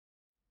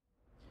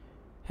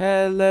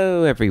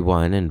Hello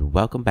everyone and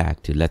welcome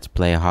back to Let's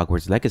Play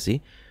Hogwarts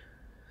Legacy,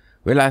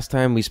 where last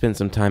time we spent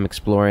some time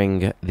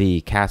exploring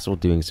the castle,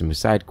 doing some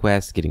side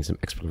quests, getting some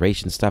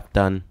exploration stuff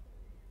done,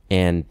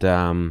 and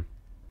I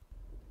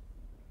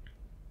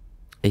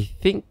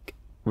think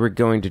we're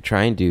going to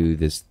try and do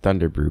this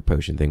Thunder Brew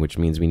potion thing, which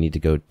means we need to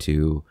go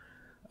to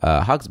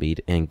Hogsmeade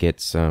and get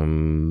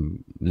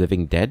some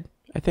living dead,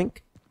 I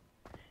think.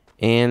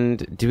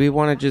 And do we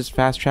want to just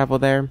fast travel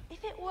there?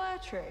 If it were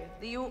true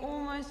that you were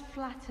almost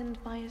flattened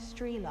by a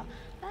streeler,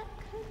 that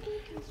could be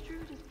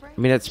construed as bravery.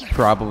 I mean, that's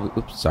probably...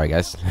 Oops, sorry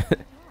guys.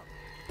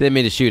 Didn't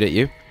mean to shoot at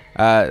you.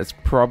 That's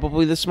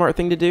probably the smart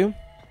thing to do,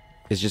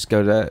 is just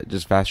go to...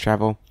 just fast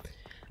travel.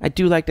 I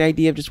do like the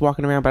idea of just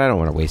walking around, but I don't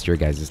want to waste your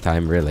guys'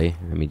 time, really.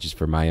 I mean, just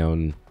for my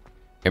own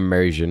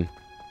immersion.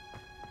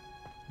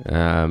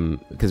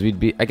 Because we'd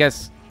be... I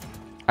guess...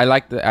 I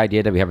like the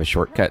idea that we have a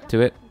shortcut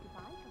to it.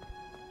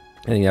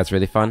 I think that's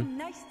really fun.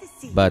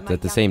 But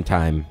at the same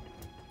time,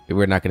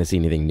 we're not going to see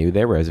anything new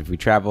there. Whereas if we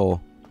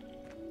travel...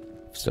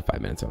 Still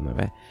 5 minutes on that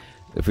way.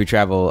 If we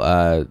travel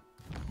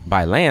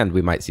by land,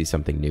 we might see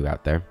something new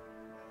out there.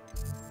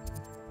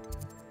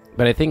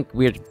 But I think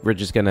we're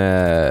just going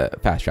to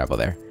fast travel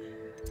there.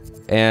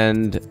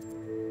 And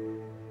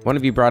one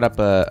of you brought up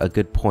a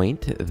good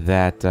point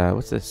that...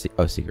 what's this?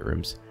 Oh, secret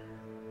rooms.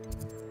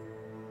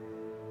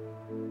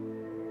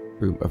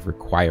 Room of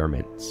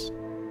requirements.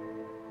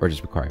 Or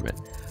just requirement.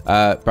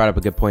 Brought up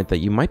a good point that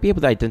you might be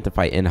able to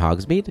identify in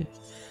Hogsmeade.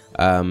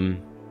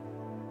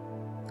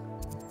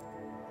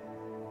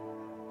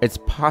 It's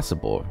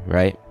possible,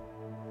 right?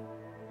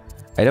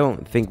 I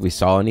don't think we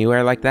saw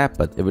anywhere like that,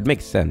 but it would make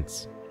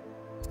sense.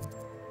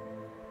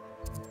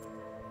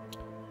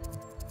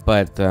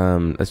 But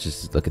let's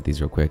just look at these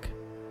real quick.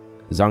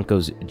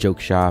 Zonko's Joke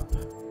Shop,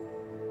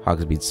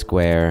 Hogsmeade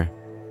Square,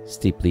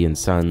 Steepley and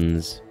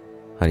Sons,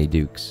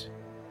 Honeydukes,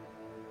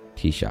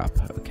 Tea Shop.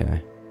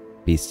 Okay.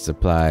 Beast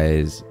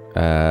Supplies.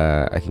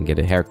 I can get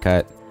a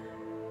haircut.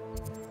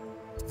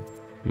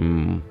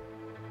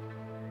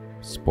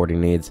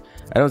 Sporting needs.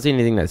 I don't see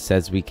anything that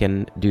says we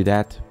can do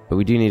that, but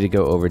we do need to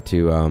go over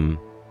to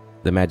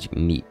the Magic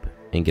Neep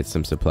and get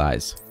some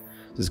supplies.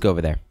 Let's go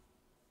over there.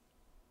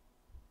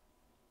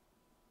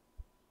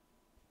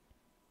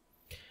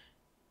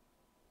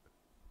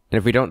 And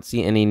if we don't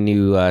see any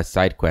new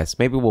side quests,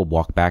 maybe we'll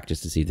walk back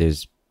just to see if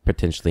there's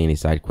potentially any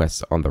side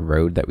quests on the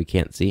road that we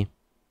can't see.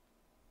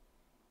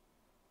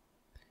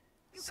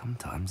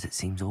 Sometimes it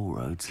seems all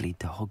roads lead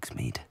to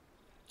Hogsmeade.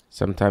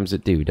 Sometimes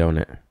it do, don't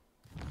it?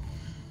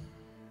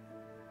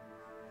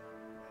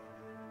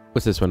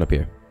 What's this one up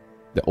here?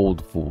 The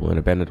Old Fool, an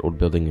abandoned old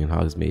building in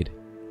Hogsmeade.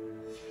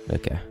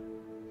 Okay.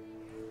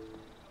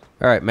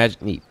 Alright, Magic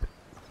Neep.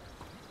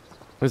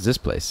 What's this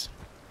place?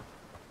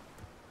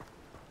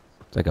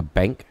 It's like a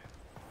bank.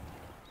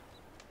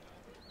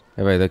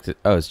 Everybody looked at...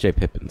 Oh, it's J.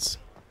 Pippin's.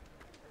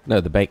 No,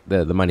 the bank,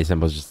 the money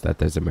symbol is just that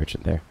there's a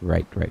merchant there.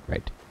 Right.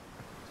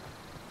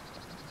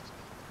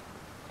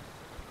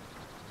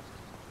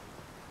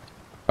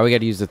 Oh, we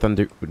gotta use the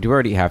Thunder... Do we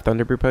already have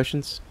Thunder Brew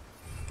potions?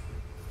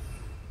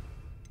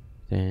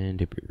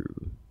 Thunder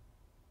Brew.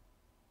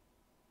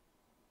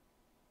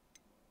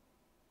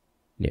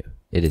 No,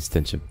 it is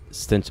Stench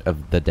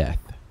of the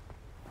Death.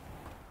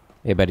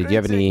 Hey, buddy, do you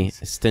have any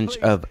Stench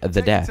of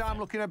the Death?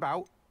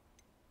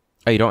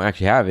 Oh, you don't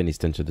actually have any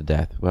Stench of the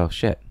Death. Well,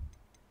 shit.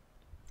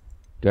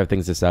 Do I have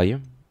things to sell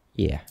you?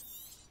 Yeah.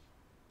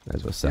 Might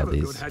as well sell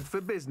these. Good head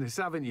for business,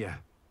 haven't you?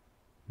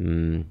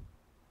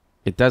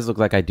 It does look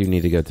like I do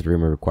need to go to the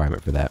room of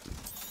requirement for that.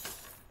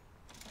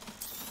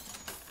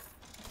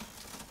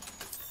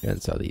 Go ahead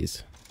and sell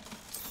these.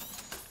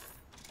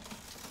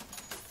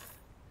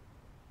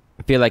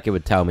 I feel like it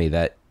would tell me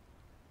that,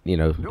 you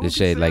know, this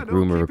shade like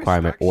room of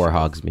requirement or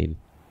Hogsmeade.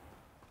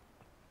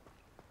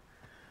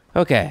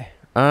 Okay.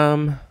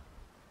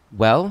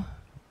 Well,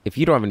 if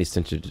you don't have any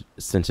stench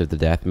of the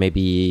Death,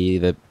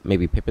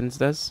 maybe Pippin's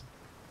does.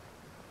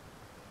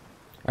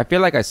 I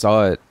feel like I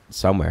saw it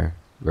somewhere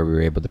where we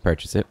were able to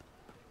purchase it.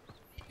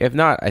 If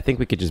not, I think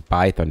we could just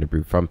buy Thunder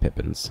Brew from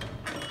Pippin's.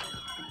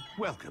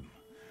 Welcome.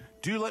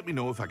 Do let me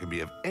know if I can be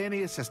of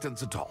any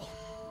assistance at all.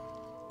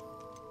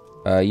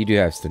 You do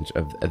have Stench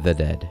of the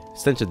Dead.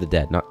 Stench of the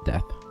Dead, not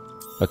Death.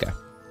 Okay.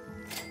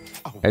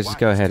 Oh, Let's just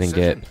go ahead and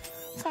get...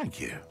 Thank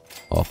you.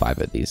 All 5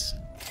 of these.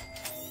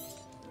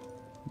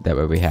 That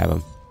way we have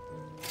them.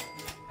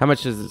 How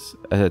much is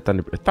a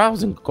Thunder Brew?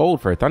 1,000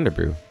 gold for a Thunder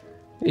Brew.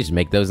 You just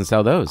make those and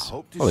sell those.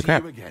 Holy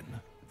crap. You again.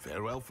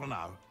 Farewell for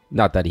now.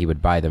 Not that he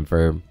would buy them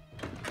for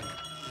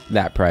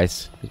that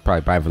price. He'd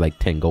probably buy them for like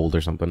 10 gold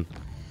or something.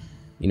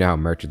 You know how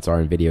merchants are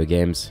in video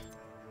games.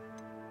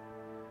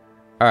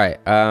 Alright,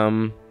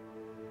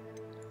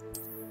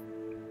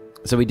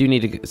 so we do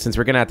need to... Since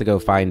we're gonna have to go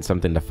find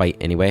something to fight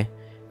anyway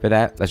for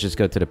that, let's just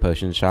go to the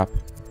potion shop.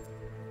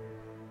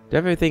 Do I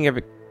have everything...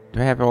 Do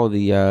I have all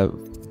the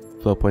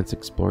flow points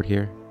explored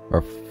here?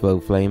 Or flow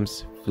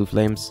flames? Flue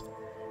flames?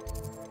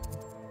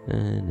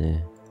 Nah.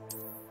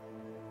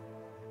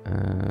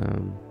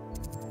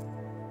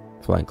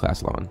 Flying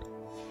class lawn.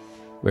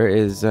 Where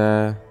is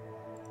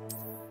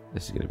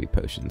This is gonna be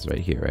potions right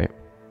here, right?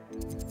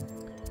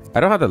 I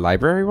don't have the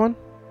library one.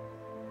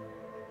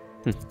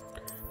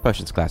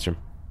 Potions classroom.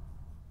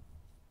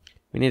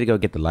 We need to go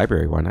get the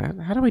library one.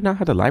 How do we not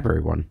have the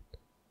library one?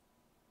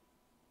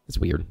 It's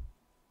weird.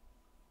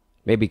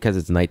 Maybe because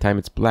it's nighttime,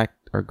 it's black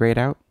or grayed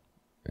out.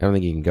 I don't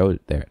think you can go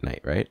there at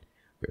night, right?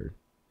 Weird.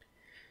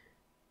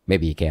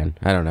 Maybe you can.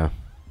 I don't know.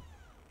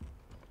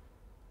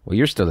 Well,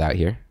 you're still out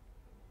here.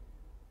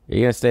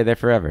 You're gonna stay there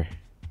forever.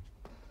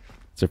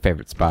 It's your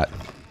favorite spot.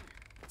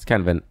 It's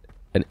kind of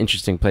an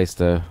interesting place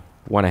to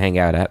want to hang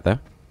out at, though.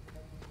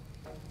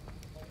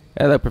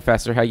 Hello,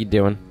 Professor. How you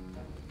doing?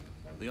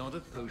 The art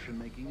of potion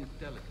making is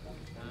delicate.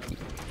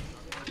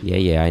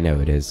 Yeah, I know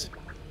it is.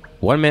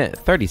 1 minute,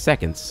 30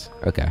 seconds.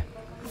 Okay.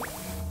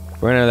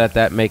 We're gonna let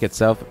that make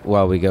itself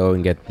while we go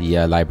and get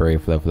the library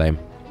flow flame.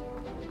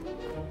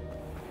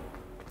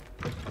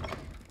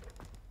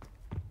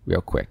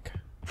 Real quick.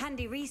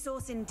 Handy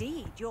resource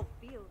indeed, your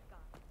field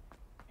guide.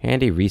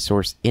 Handy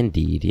resource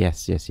indeed.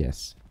 Yes.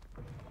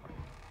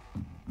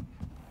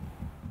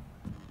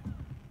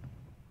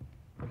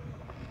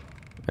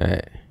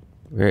 Alright.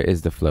 Where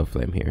is the flow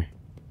flame here?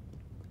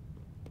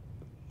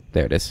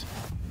 There it is.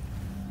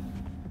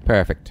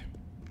 Perfect.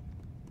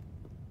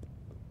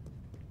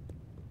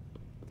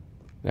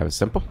 That was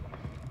simple.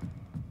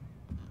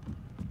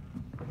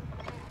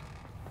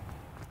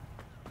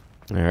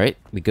 Alright,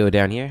 we go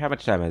down here. How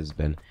much time has it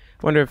been?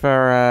 Wonder if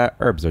our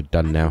herbs are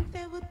done now.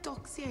 There were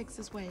doxy eggs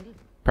as well.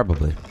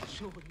 Probably.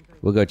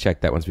 We'll go check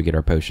that once we get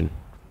our potion.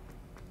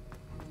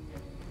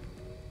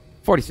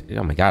 40.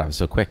 Oh my god, I was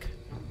so quick.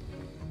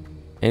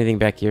 Anything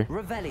back here?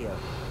 Revelio.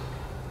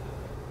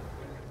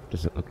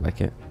 Doesn't look like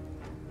it.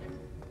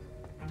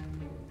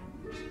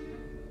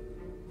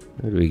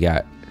 What do we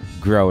got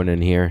growing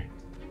in here?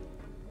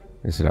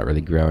 It's not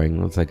really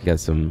growing. Looks like we got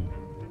some...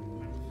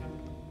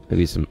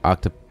 maybe some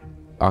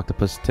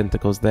octopus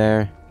tentacles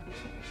there.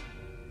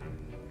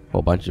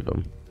 Whole bunch of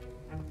them.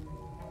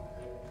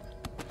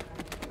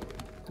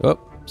 Oh,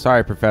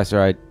 sorry, Professor.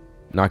 I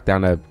knocked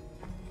down a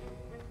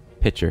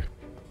pitcher.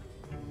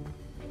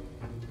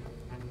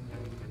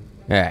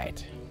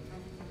 Alright.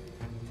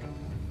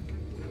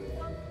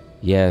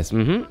 Yes,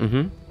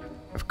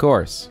 Of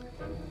course.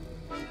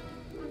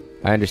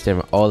 I understand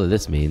what all of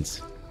this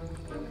means.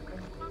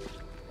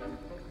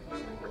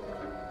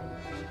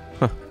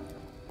 Huh.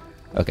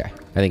 Okay,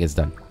 I think it's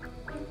done.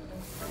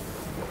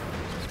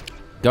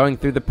 Going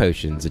through the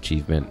potions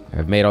achievement.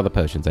 I've made all the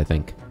potions, I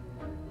think.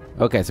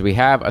 Okay, so we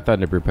have a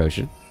Thunder Brew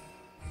potion.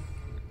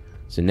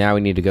 So now we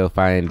need to go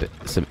find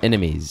some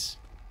enemies.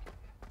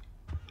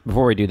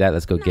 Before we do that,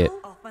 let's go get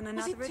Off on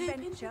another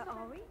adventure,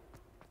 are we?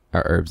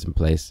 our herbs in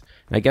place.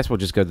 And I guess we'll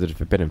just go to the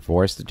Forbidden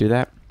Forest to do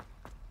that.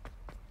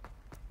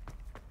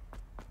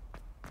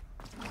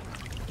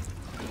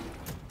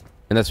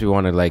 Unless we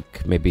want to,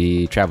 like,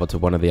 maybe travel to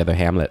one of the other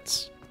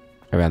hamlets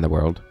around the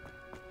world.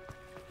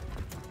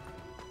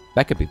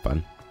 That could be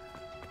fun.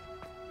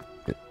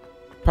 It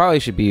probably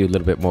should be a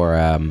little bit more,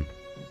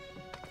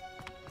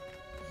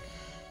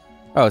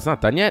 Oh, it's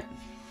not done yet?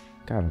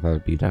 God, I thought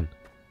it'd be done.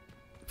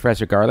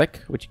 Professor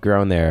Garlic, what you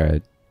growing there?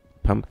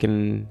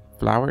 Pumpkin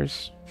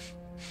flowers?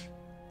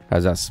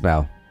 How's that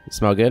smell? It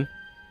smell good?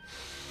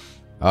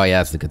 Oh, yeah,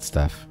 that's the good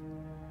stuff.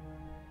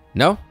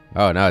 No?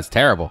 Oh, no, it's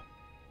terrible.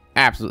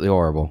 Absolutely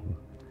horrible.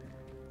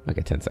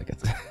 Okay, 10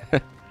 seconds.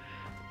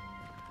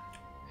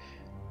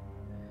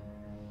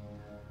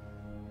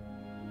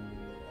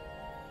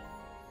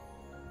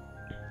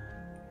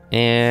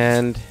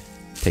 And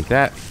take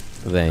that.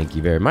 Thank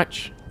you very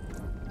much.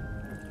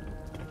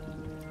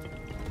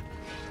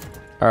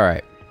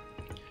 Alright.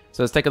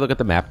 So let's take a look at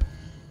the map.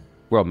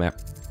 World map.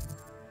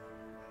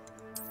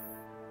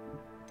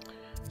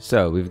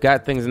 So we've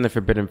got things in the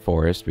Forbidden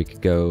Forest. We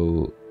could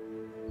go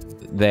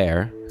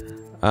there.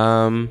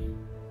 Maybe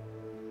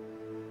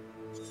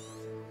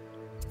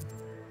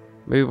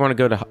we want to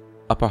go to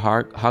Upper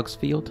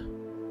Hogsfield.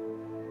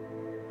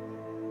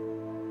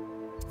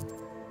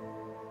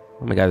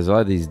 Oh my god, there's a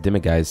lot of these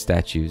Demiguise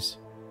statues.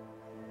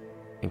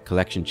 And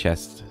collection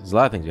chests. There's a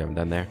lot of things we haven't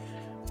done there.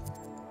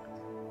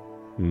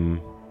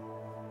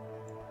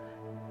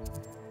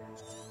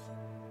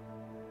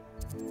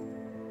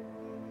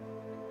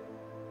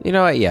 You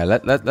know what? Yeah,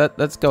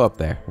 let's go up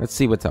there. Let's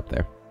see what's up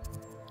there.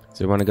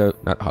 So we want to go...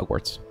 not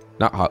Hogwarts.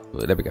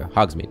 There we go.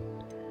 Hogsmeade.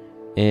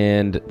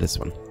 And this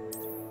one.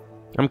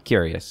 I'm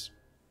curious.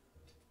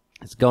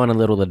 Let's go on a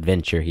little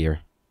adventure here.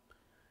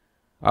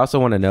 I also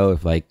want to know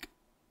if, like,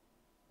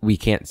 we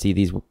can't see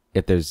these...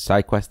 if there's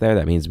side quests there,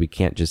 that means we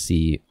can't just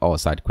see all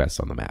side quests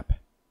on the map.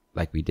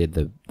 Like we did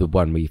the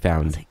one we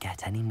found. Does it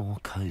get any more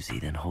cozy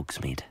than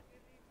Hogsmeade?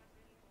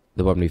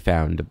 The one we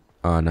found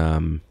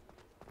on,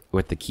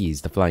 with the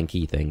keys, the flying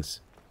key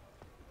things.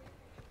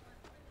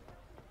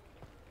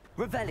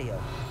 Revelio.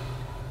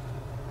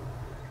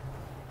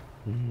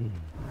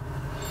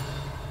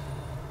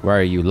 Why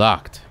are you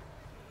locked?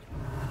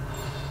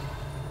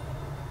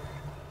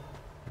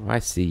 Oh, I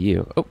see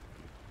you. Oh.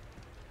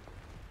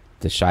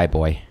 The shy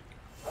boy.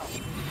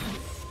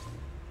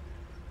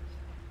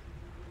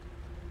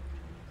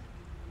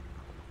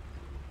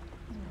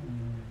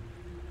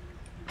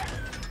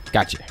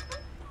 Gotcha.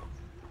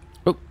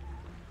 Oh.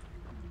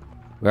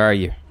 Where are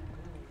you?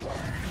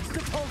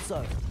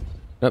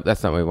 Nope,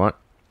 that's not what we want.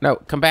 No,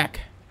 come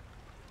back.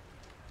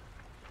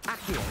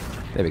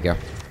 There we go.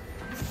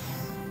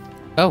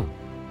 Oh,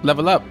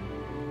 level up.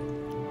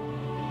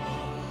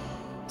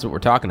 That's what we're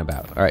talking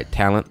about. All right,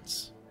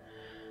 talents.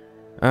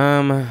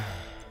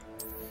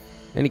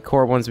 Any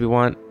core ones we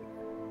want?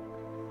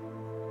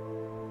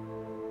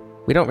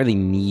 We don't really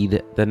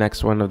need the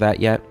next one of that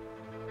yet.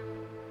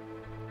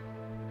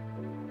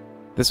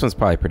 This one's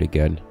probably pretty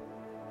good.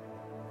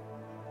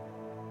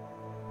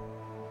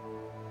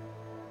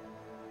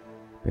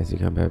 Basic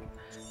combat.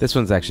 This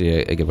one's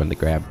actually a good one to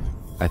grab,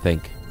 I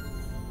think.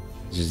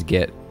 Just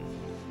get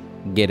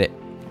it.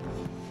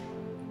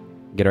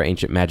 Get our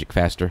ancient magic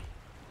faster.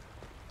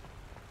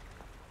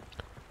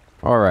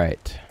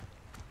 Alright.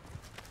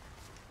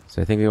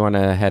 So I think we want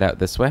to head out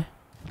this way.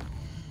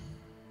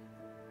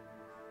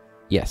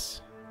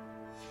 Yes.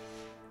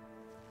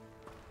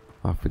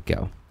 Off we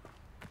go.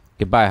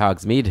 Goodbye,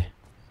 Hogsmeade.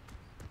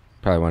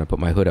 Probably want to put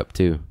my hood up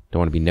too.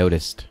 Don't want to be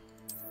noticed.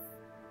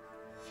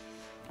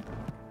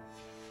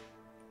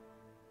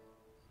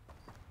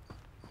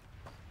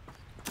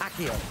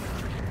 Accio.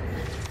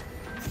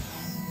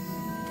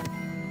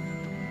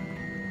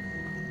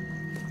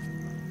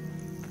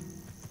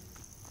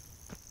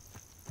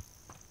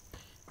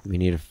 We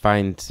need to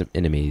find some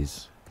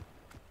enemies.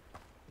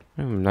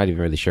 I'm not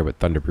even really sure what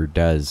Thunderbrew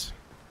does.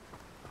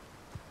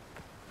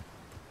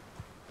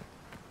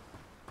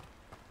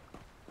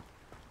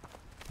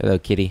 Hello,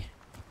 kitty.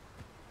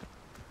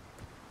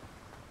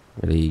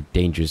 Really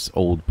dangerous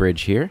old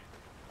bridge here.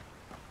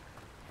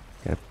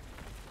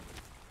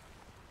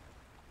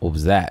 What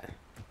was that?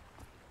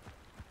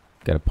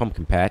 Got a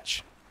pumpkin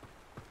patch.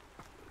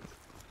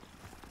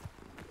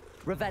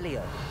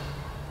 Revelio.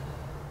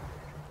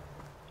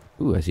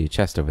 Ooh, I see a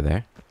chest over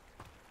there.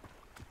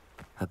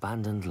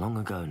 Abandoned long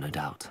ago, no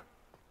doubt.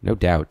 No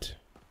doubt.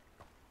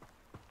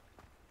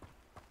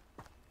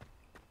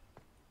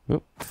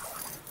 Oop.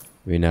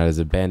 Maybe not as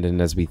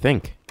abandoned as we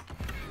think.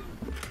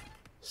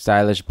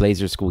 Stylish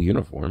Blazer School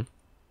uniform.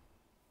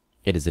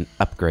 It is an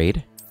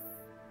upgrade.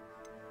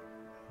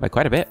 By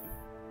quite a bit.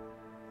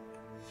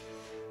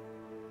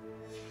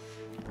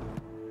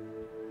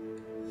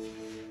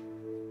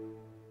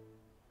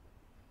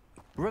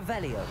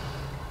 Revelio.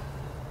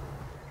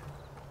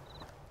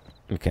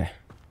 Okay.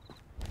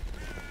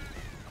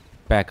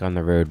 Back on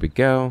the road we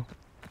go.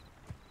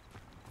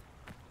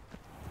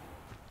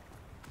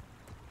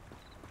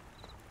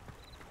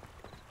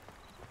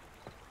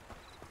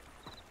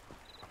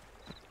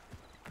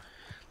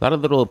 A lot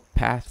of little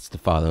paths to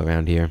follow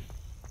around here.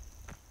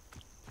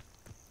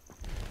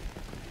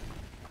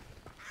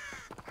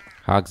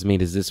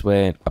 Hogsmeade is this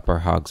way, and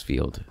Upper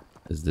Hogsfield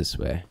is this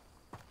way.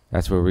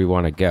 That's where we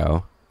want to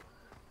go.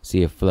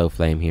 See a flow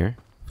flame here.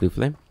 Blue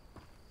flame?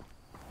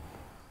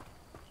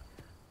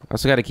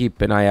 Also got to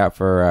keep an eye out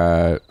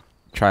for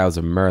Trials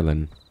of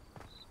Merlin.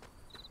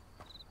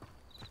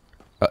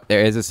 Oh,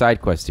 there is a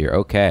side quest here.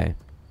 Okay.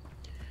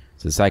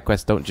 So the side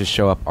quests don't just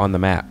show up on the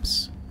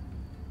maps.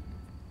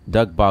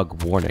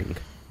 Dugbog warning.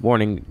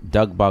 Warning,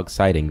 Dugbog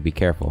sighting. Be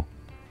careful.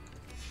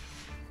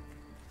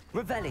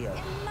 Revelio.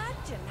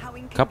 Imagine how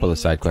Couple of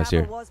side quests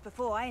here. was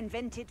before I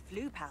invented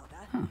flu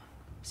powder.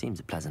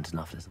 Seems pleasant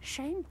enough, doesn't it?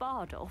 Shane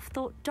Bardolph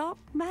thought dark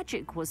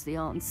magic was the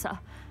answer.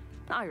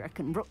 I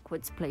reckon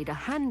Rookwood's played a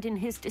hand in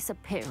his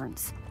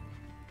disappearance.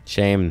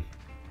 Shame.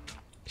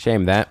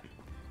 Shame that.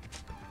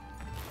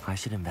 I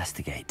should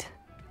investigate.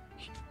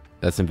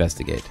 Let's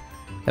investigate.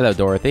 Hello,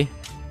 Dorothy.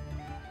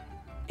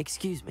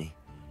 Excuse me.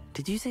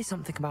 Did you say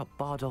something about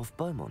Bardolph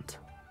Beaumont?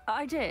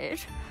 I did.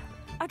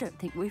 I don't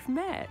think we've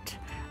met.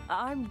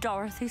 I'm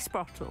Dorothy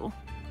Sprottle.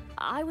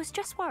 I was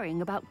just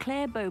worrying about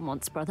Claire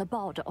Beaumont's brother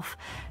Bardolph.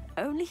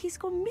 Only he's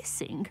gone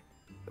missing.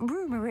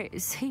 Rumour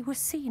is he was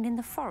seen in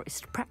the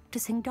forest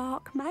practicing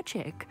dark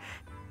magic.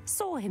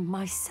 Saw him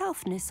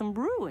myself near some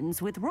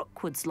ruins with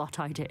Rookwood's lot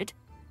I did.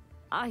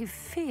 I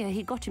fear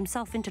he got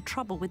himself into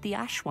trouble with the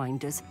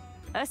Ashwinders,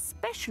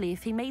 especially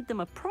if he made them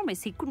a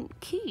promise he couldn't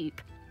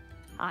keep.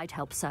 I'd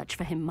help search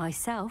for him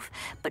myself,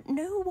 but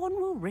no one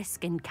will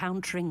risk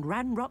encountering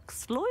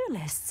Ranrock's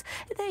loyalists.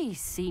 They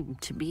seem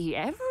to be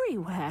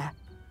everywhere.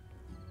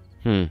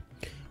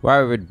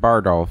 Why would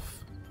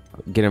Bardolph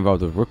get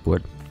involved with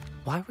Rookwood?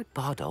 Why would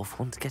Bardolph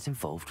want to get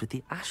involved with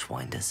the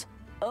Ashwinders?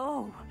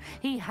 Oh,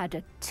 he had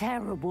a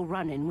terrible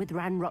run-in with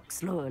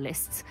Ranrock's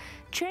loyalists.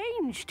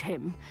 Changed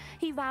him.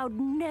 He vowed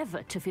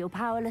never to feel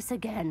powerless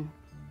again.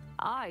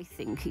 I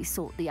think he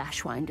sought the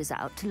Ashwinders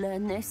out to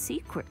learn their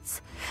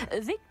secrets.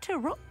 Victor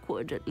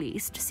Rookwood, at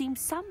least,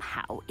 seems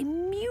somehow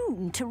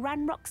immune to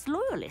Ranrock's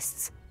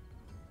loyalists.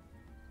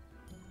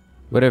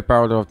 What if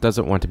Bardolph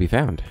doesn't want to be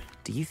found?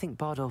 Do you think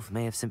Bardolph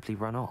may have simply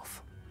run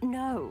off?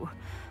 No.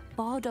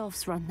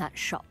 Bardolph's run that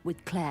shop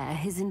with Claire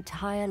his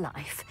entire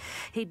life.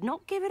 He'd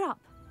not give it up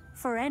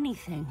for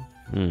anything.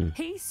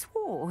 He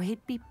swore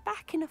he'd be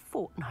back in a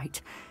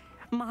fortnight.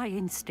 My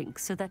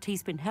instincts are that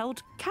he's been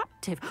held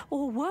captive,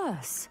 or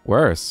worse.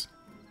 Worse.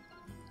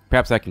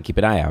 Perhaps I can keep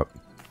an eye out.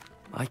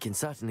 I can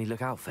certainly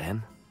look out for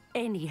him.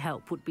 Any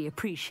help would be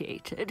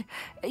appreciated.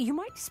 You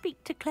might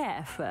speak to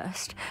Claire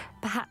first.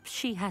 Perhaps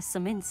she has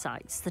some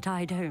insights that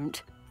I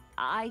don't.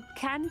 I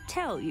can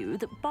tell you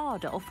that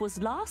Bardolph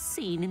was last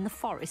seen in the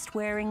forest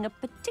wearing a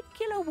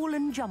particular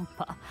woolen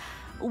jumper,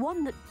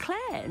 one that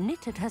Claire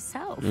knitted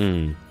herself.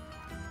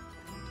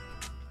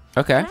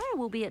 Okay. Claire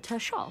will be at her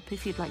shop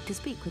if you'd like to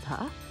speak with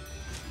her.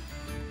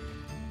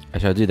 I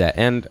shall do that.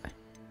 And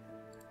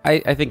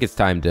I think it's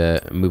time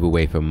to move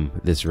away from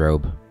this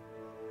robe.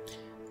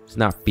 Just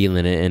not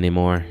feeling it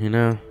anymore, you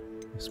know?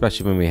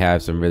 Especially when we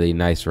have some really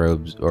nice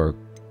robes or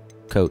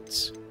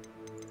coats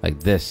like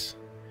this.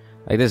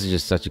 Like, this is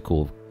just such a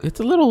cool...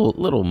 It's a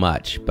little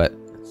much, but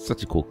it's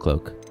such a cool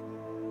cloak.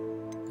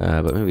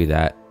 But maybe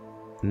that.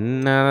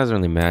 No, that doesn't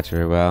really match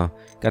very well.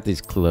 Got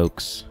these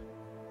cloaks.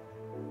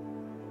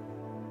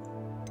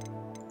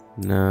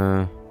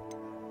 No.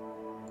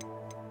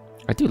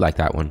 I do like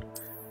that one.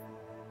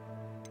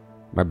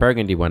 My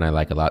burgundy one I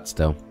like a lot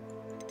still.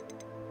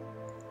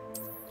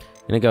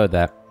 Gonna go with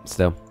that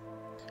still.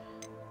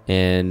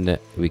 And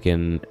we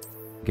can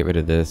get rid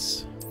of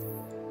this.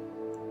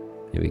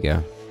 Here we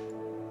go.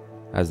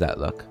 How's that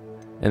look?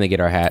 And then get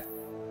our hat.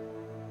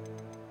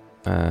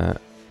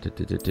 Get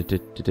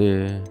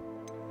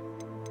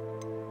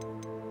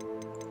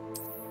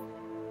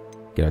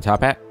our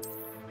top hat.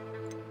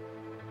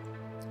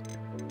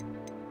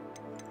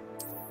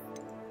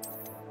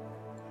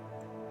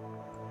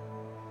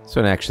 This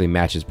one actually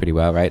matches pretty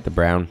well, right? The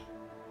brown.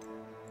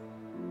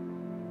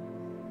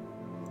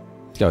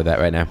 Let's go with that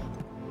right now.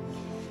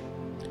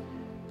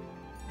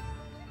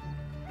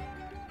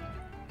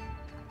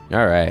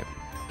 All right.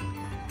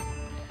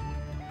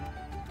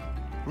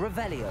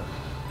 Revelio.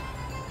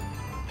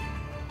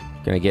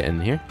 Can I get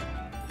in here?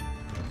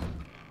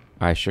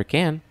 I sure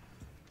can.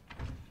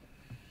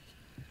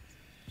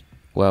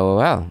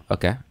 Well.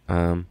 Okay.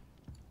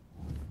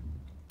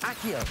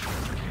 Accio.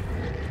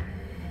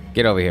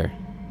 Get over here.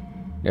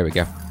 There we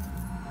go.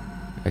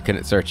 I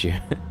couldn't search you.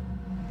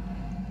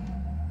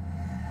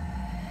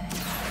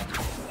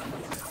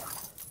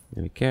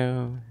 There we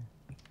go.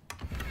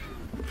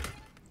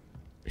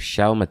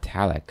 Shell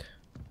metallic.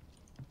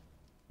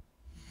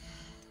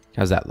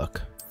 How's that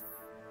look?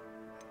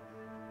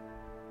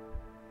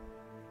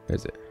 Where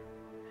is it?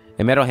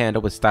 A metal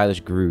handle with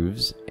stylish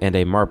grooves and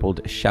a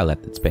marbled shell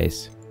at its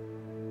base.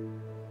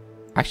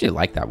 I actually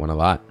like that one a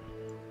lot.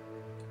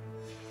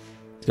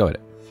 Let's go with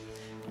it.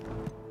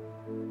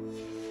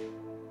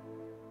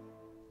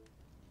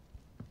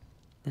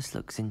 This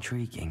looks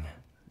intriguing.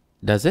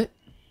 Does it?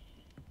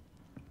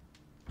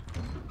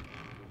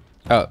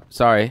 Oh,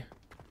 sorry.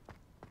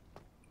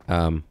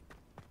 Gonna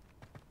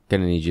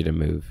need you to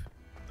move.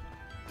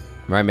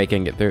 Am I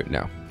making it through?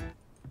 No.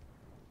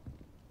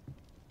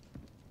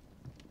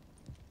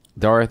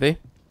 Dorothy?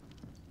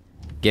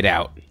 Get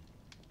out.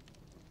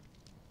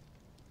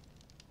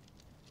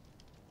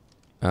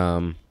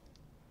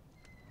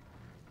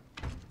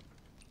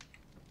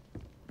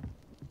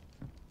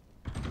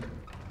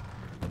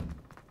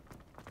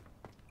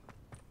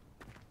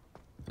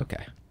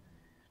 Okay.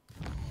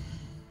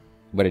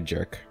 What a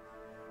jerk.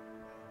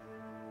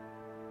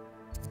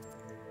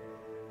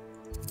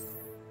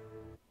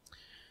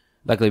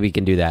 Luckily we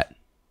can do that.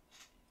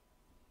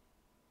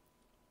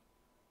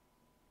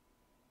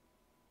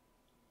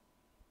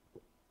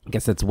 I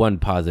guess that's one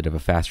positive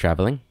of fast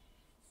traveling.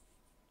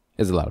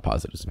 There's a lot of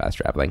positives of fast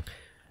traveling.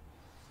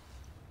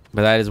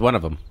 But that is one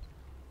of them.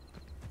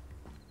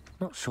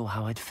 Not sure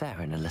how I'd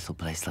fare in a little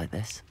place like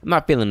this. I'm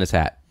not feeling this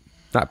hat.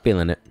 Not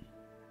feeling it.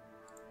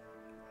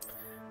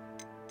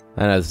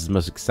 I know this is the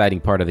most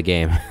exciting part of the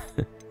game.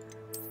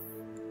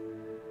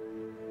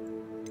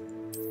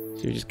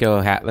 Should we just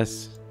go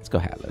hatless? Let's go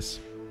hatless.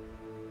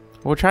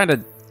 We're trying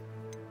to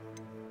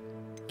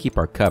keep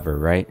our cover,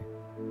 right?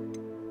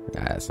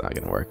 Nah, that's not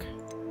gonna work.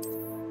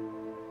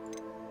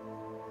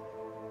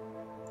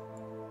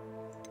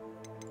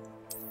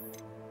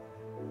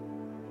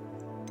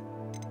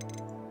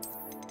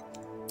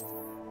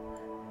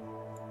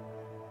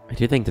 I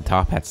do think the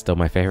top hat's still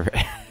my favorite.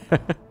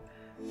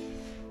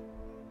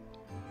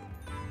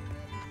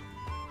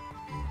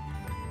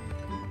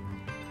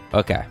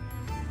 Okay.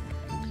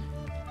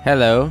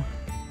 Hello.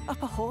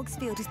 Upper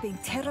Hogsfield is being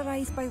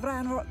terrorised by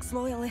Ranrock's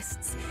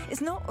loyalists. It's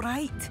not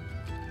right.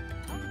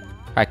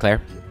 Hi,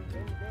 Claire.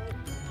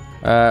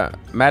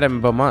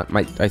 Madame Beaumont,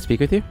 might I speak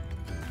with you?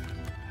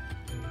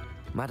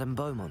 Madame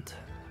Beaumont,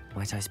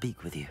 might I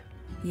speak with you?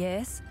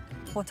 Yes?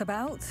 What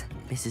about?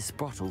 Mrs.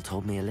 Sprottle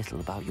told me a little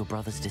about your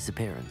brother's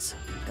disappearance.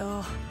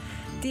 Oh,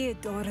 dear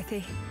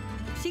Dorothy.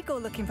 She'd go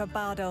looking for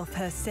Bardolph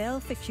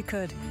herself if she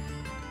could.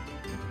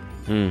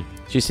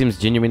 She seems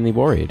genuinely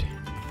worried.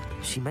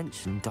 She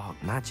mentioned dark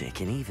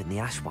magic and even the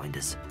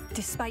Ashwinders.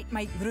 Despite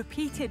my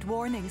repeated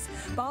warnings,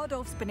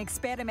 Bardolph's been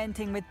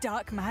experimenting with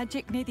dark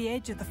magic near the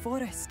edge of the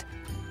forest.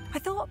 I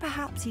thought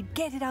perhaps he'd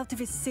get it out of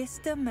his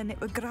system and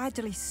it would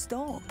gradually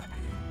stop.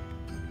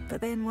 But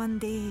then one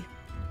day,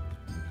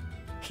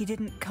 he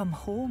didn't come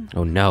home.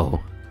 Oh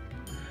no.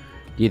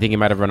 Do you think he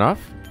might have run off?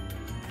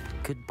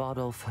 Could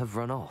Bardolph have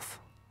run off?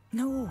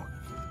 No,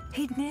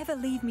 he'd never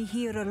leave me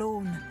here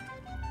alone.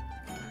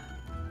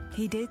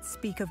 He did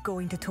speak of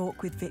going to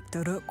talk with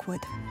Victor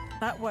Rookwood.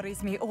 That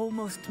worries me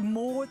almost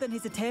more than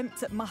his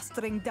attempts at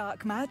mastering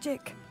dark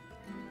magic.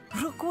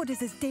 Rookwood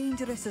is as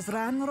dangerous as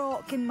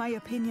Ranrock, in my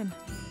opinion.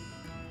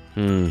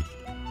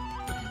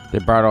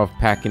 Did Bardolph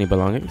pack any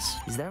belongings?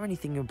 Is there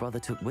anything your brother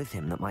took with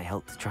him that might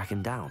help to track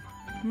him down?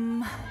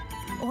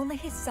 Only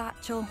his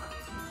satchel,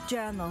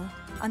 journal,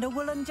 and a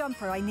woolen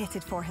jumper I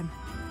knitted for him.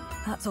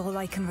 That's all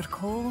I can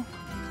recall.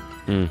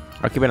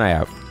 I'll keep an eye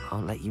out. I'll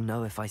let you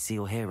know if I see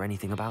or hear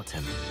anything about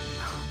him.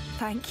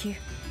 Thank you.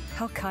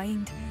 How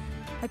kind.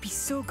 I'd be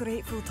so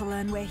grateful to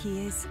learn where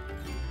he is.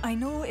 I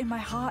know in my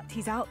heart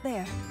he's out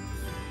there.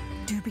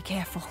 Do be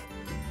careful.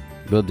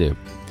 Will do.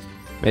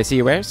 May I see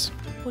your wares?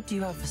 What do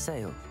you have for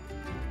sale?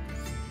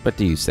 What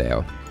do you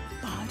sell?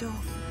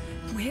 Bardolph,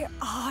 where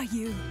are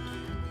you?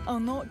 I'll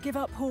not give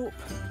up hope.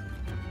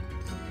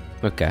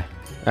 Okay.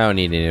 I don't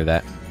need any of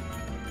that.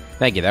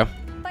 Thank you, though.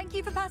 Thank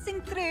you for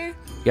passing through.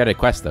 You got a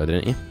quest, though,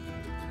 didn't you?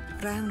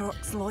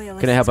 Ranrock's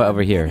loyalists. Can I help out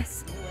over here?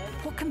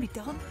 What can be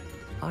done?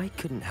 I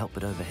couldn't help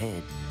but overhear.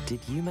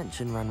 Did you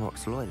mention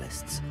Ranrock's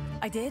loyalists?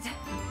 I did.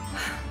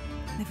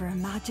 Never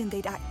imagined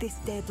they'd act this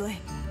deadly.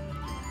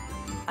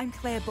 I'm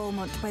Claire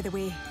Beaumont, by the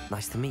way.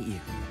 Nice to meet you.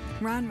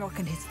 Ranrock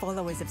and his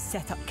followers have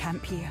set up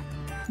camp here.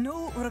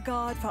 No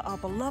regard for our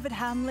beloved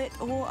hamlet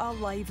or our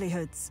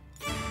livelihoods.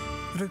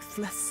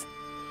 Ruthless.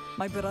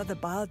 My brother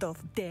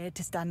Bardolph dared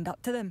to stand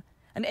up to them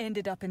and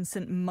ended up in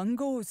St.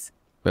 Mungo's.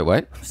 Wait,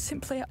 what? I'm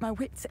simply at my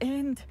wit's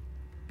end.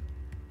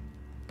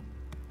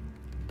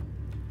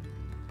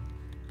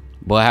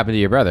 What happened to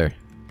your brother?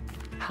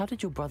 How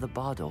did your brother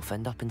Bardolph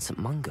end up in St.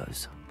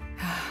 Mungo's?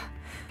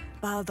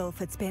 Bardolph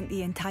had spent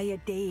the entire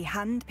day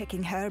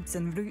hand-picking herbs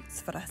and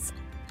roots for us.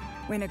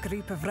 When a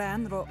group of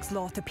Ranrock's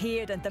lot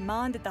appeared and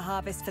demanded the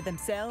harvest for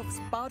themselves,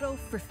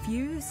 Bardolph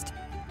refused.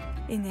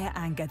 In their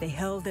anger, they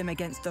hurled him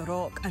against a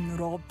rock and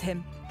robbed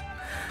him.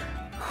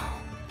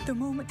 The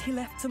moment he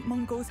left St.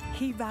 Mungo's,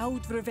 he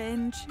vowed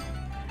revenge.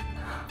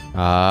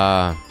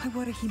 Ah. I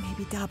worry he may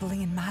be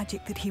dabbling in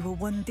magic that he will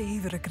one day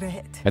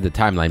regret. Had the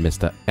timeline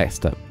messed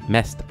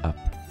up.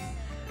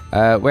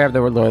 Where have the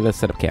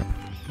loyalists set up camp?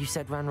 You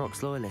said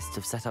Ranrock's loyalists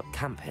have set up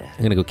camp here.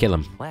 I'm gonna go kill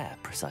him. Where,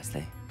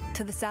 precisely?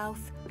 To the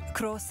south,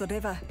 across the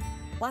river.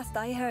 Last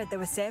I heard, there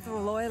were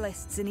several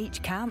loyalists in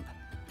each camp.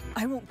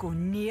 I won't go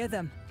near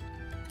them.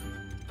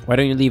 Why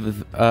don't you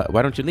leave?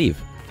 Why don't you leave?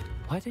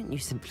 Why don't you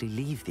simply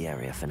leave the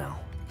area for now?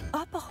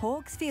 Upper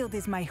Hogsfield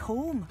is my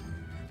home.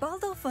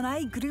 Bardolph and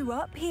I grew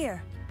up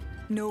here.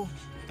 No,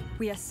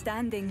 we are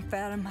standing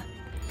firm.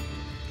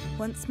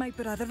 Once my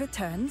brother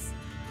returns,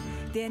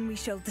 then we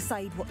shall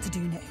decide what to do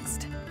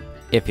next.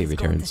 If he He's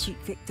gone to returns. seek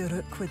Victor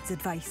Rookwood's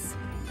advice.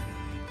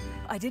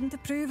 I didn't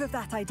approve of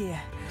that idea,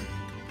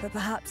 but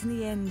perhaps in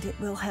the end it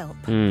will help.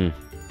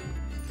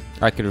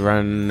 I could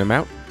run him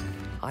out.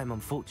 I'm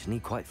unfortunately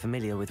quite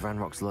familiar with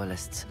Ranrock's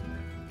loyalists.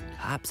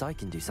 Perhaps I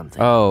can do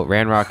something. Oh,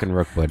 Ranrock and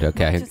Rookwood.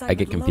 Okay, Much as I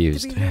get would love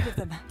confused. to be rid of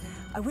them,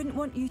 I wouldn't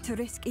want you to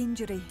risk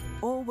injury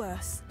or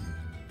worse.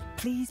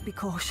 Please be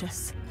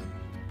cautious.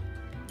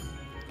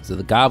 So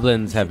the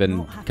goblins have been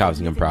Not have to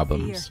causing him live in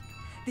problems. fear.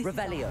 This is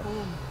Revelio. our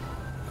home.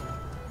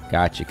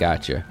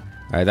 Gotcha.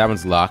 Alright, that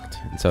one's locked,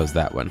 and so is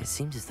that one. It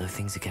seems as though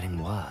things are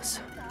getting worse.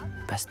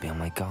 Best be on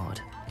my guard.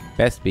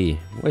 Best be.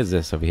 What is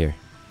this over here?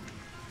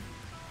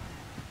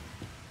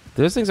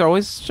 Do those things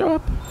always show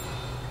up?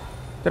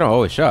 They don't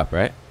always show up,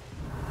 right?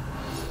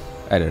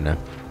 I don't know.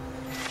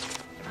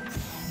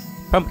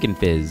 Pumpkin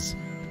Fizz.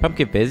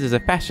 Pumpkin Fizz is a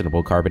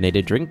fashionable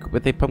carbonated drink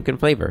with a pumpkin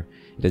flavor.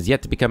 It has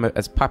yet to become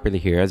as popular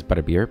here as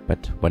butterbeer,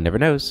 but one never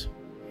knows.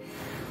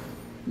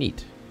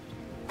 Neat.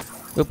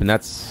 Oop, and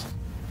that's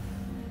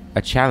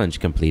a challenge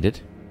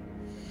completed.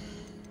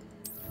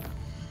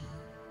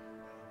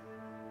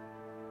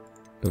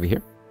 Over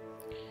here.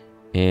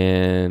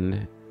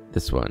 And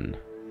this one.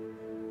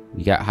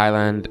 You got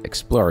Highland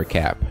Explorer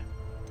Cap.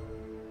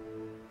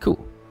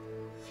 Cool.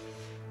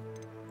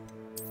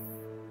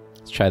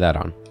 Let's try that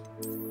on.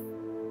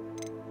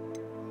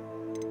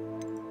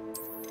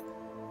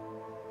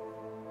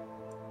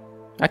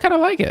 I kind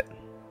of like it.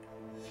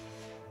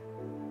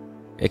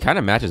 It kind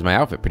of matches my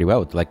outfit pretty well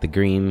with like the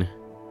green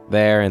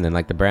there and then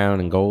like the brown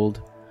and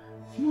gold.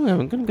 Yeah,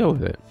 I'm gonna go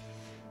with it.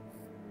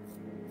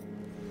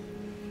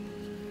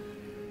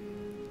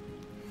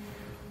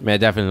 I mean, I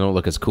definitely don't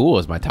look as cool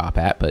as my top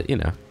hat, but you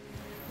know.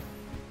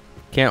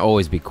 Can't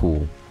always be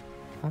cool.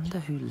 Wonder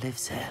who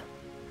lives here.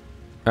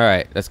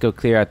 Alright, let's go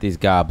clear out these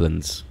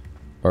goblins.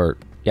 Or,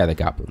 yeah, the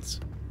goblins.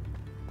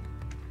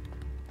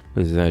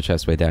 There's another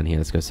chest way down here.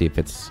 Let's go see if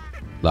it's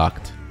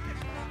locked.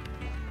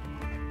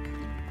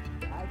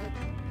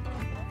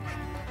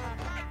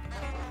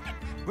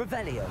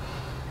 Revelio.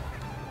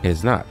 It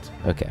is not.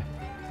 Okay.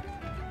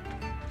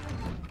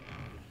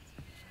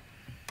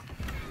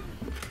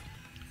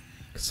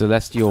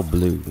 Celestial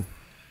Blue.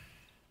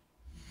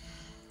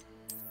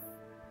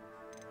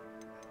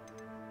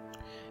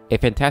 A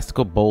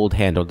fantastical bold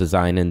handle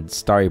designed in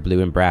starry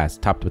blue and brass,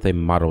 topped with a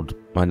model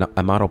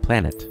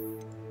planet.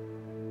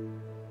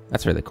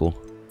 That's really cool.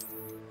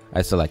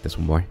 I still like this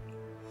one more.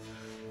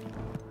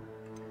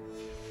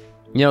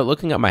 You know,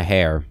 looking at my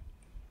hair,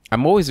 I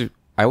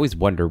always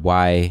wonder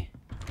why.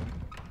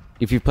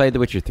 If you played The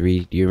Witcher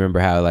 3, do you remember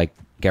how like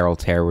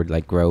Geralt's hair would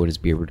like grow and his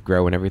beard would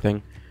grow and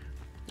everything?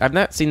 I've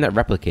not seen that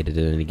replicated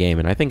in any game,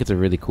 and I think it's a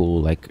really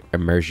cool like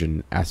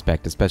immersion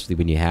aspect, especially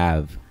when you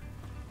have,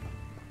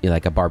 you know,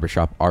 like a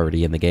barbershop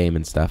already in the game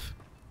and stuff.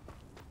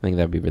 I think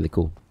that'd be really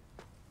cool.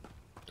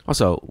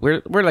 Also,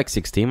 we're like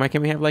 16. Why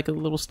can't we have like a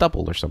little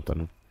stubble or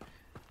something?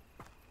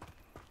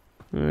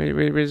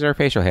 Where's our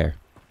facial hair?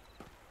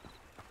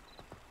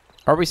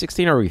 Are we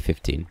 16 or are we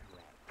 15?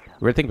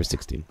 I think we're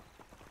 16.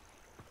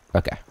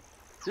 Okay.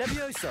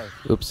 Levioso.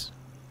 Oops.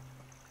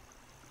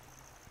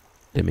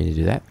 Didn't mean to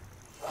do that.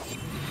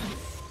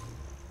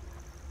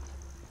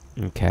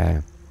 Okay.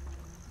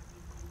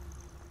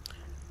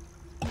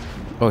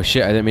 Oh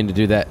shit, I didn't mean to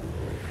do that.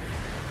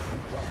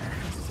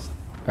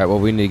 Alright, well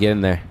we need to get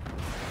in there.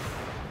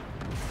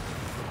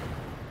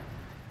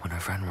 One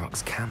of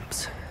Ranrock's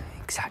camps.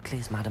 Exactly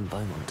as Madame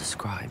Beaumont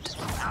described.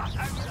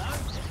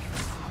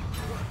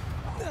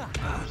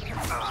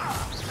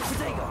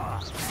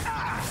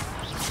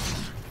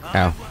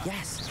 Ow.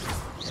 Yes.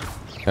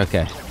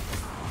 Okay.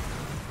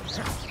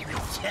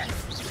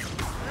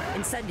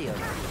 Incendio.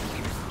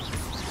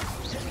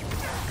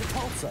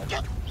 Repulsor.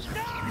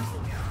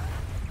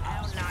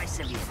 How nice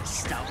of you to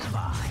stop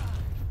by.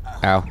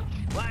 Ow.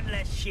 One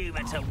less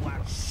humour to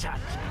one such.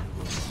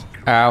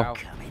 Ow.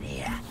 Come in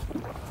here.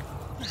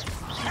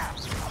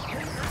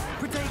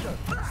 Protego.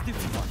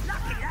 Stupid one.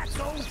 Lucky, that's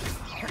all.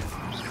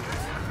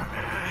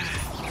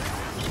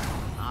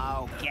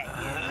 I'll get you.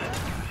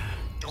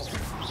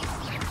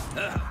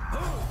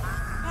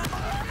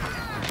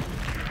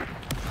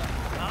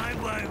 I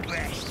won't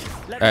rest.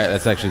 Alright,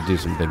 let's actually do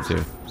some things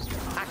here.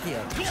 Accio.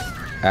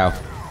 Ow.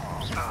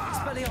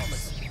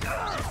 Expelliarmus.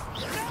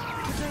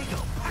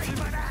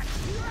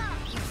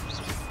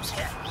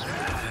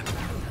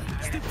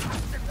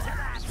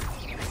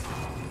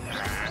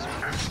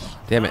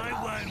 Damn it. I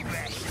won't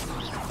rest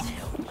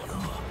until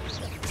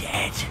you're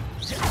dead.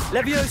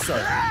 Levioso.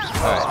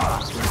 Alright.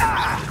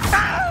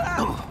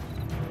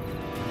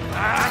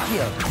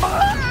 Accio.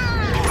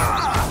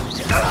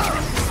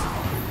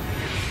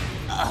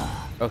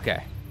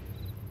 Okay.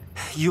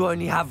 You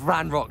only have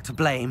Ranrock to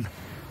blame.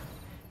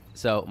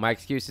 So, my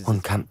excuse is One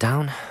camp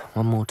down,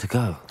 one more to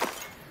go.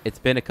 it's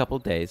been a couple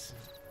days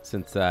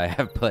since I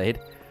have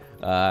played.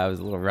 I was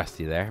a little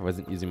rusty there. I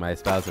wasn't using my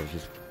spells, I was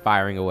just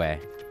firing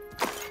away.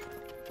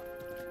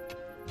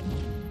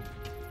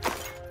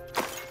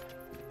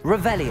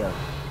 Revelio.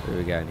 What do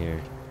we got in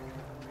here?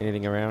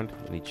 Anything around?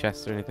 Any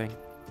chests or anything?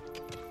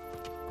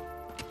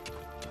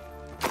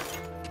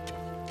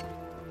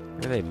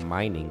 What are they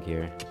mining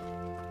here?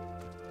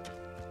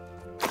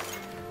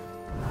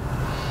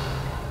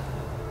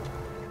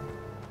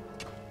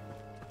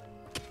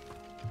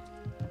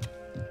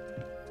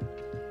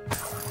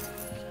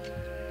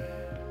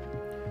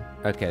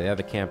 Okay, the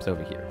other camp's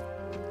over here.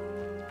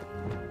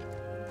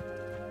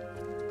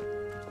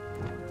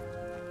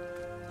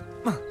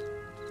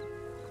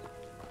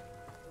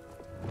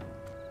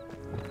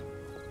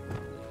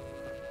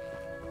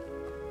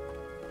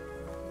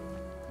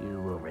 You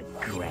will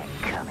regret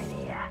coming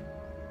here.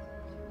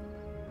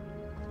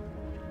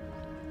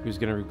 Who's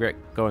gonna regret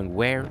going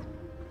where?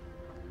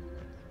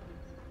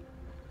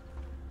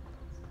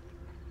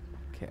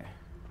 Okay.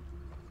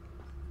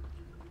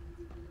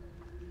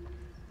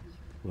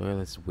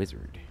 Loyalist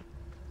wizard.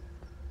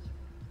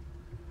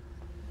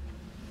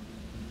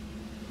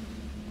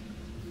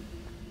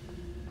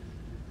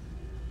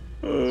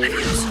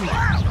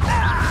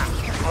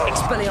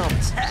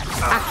 Expelliarmus.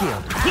 Accio.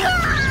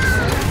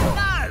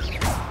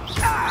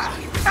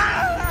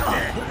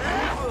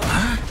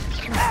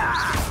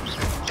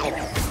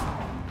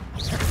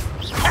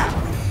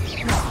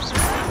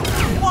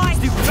 Why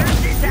do you burn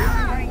this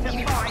out? Ready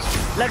to fight?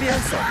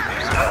 Levioso.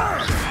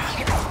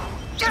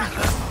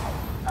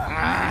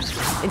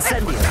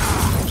 Incendio.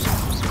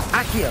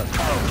 Accio.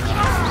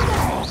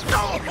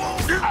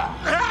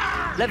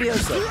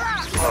 Levioso.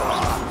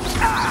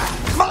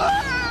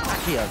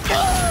 Accio.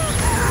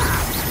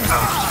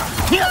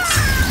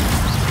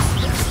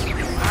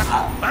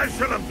 I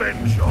shall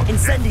avenge your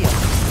Incendio.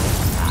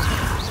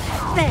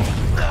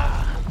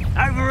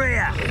 Over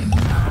here!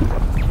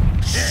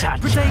 Such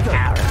Protego.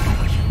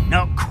 arrogance.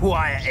 Not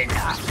quiet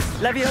enough.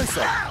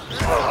 Levioso.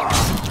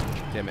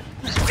 Damn it.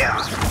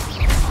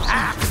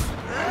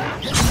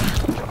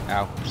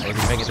 Ow. I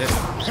wasn't paying attention.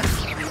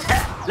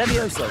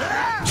 Levioso.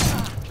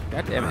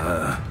 God damn it.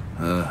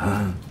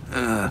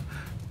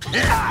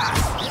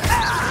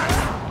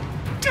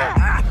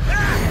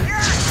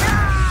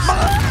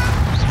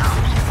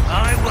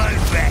 I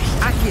won't rest.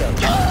 Accio.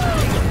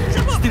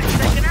 Someone been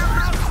taken out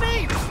last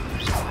week.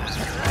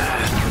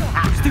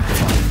 Stupid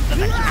for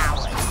the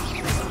coward.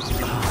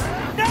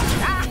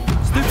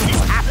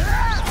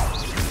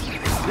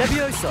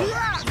 Levioso.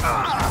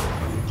 Accio.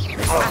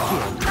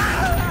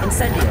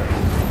 Incendio.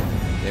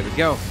 There we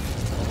go.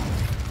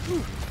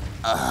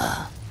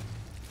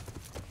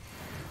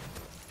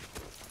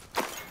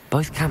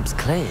 Both camps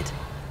cleared.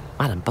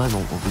 Madam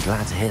Beaumont will be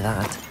glad to hear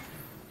that.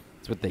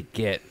 That's what they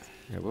get.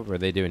 Yeah, what were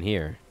they doing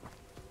here?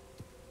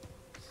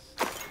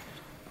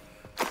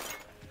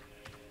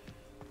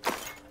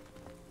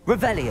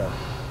 Revelio.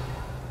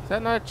 Is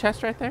that not a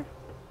chest right there?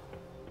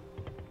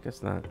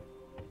 Guess not.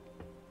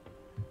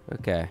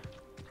 Okay.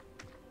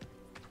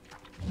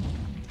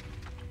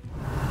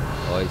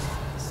 Always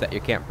set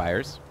your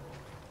campfires.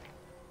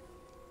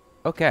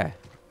 Okay.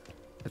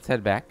 Let's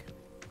head back.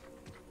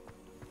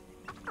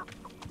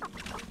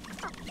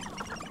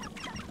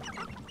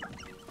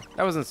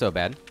 That wasn't so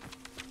bad.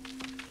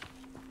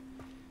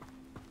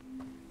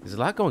 There's a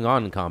lot going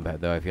on in combat,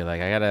 though, I feel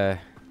like. I gotta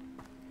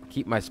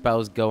keep my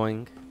spells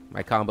going,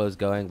 my combos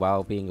going,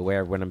 while being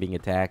aware of when I'm being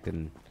attacked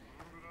and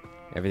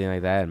everything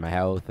like that, and my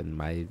health and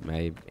my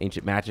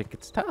ancient magic.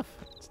 It's tough.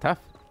 It's tough.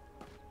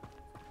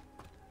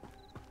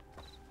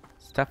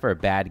 It's tough for a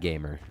bad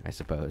gamer, I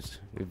suppose.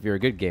 If you're a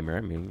good gamer,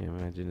 I mean, I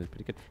imagine it's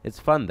pretty good. It's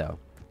fun, though.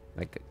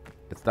 Like,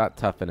 it's not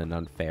tough in an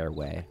unfair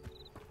way,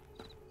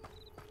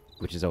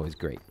 which is always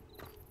great.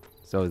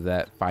 So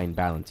that fine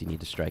balance you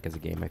need to strike as a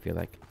game, I feel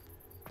like.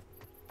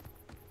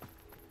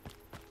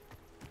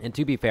 And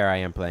to be fair, I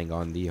am playing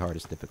on the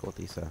hardest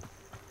difficulty, so,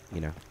 you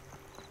know,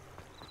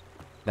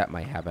 that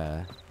might have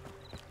a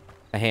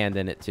hand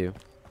in it too.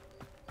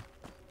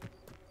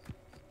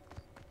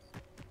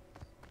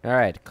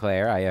 Alright,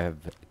 Claire, I have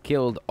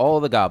killed all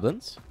the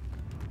goblins.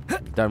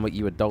 Done what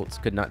you adults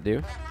could not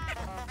do.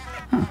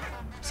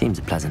 Seems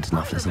a pleasant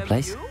enough little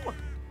place.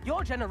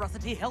 Your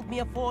generosity helped me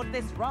afford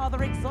this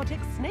rather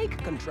exotic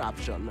snake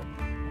contraption.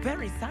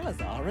 Very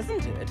Salazar,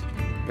 isn't it?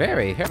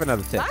 Very. Have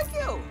another tip. Thank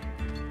you.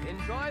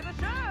 Enjoy the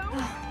show.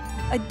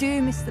 I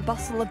do miss the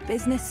bustle of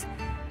business.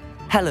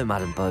 Hello,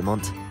 Madam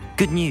Beaumont.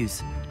 Good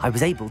news. I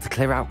was able to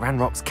clear out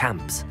Ranrock's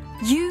camps.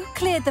 You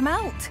cleared them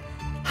out?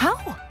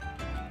 How?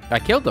 I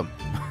killed them.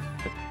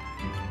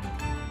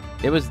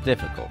 It was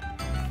difficult.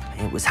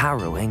 It was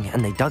harrowing,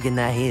 and they dug in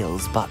their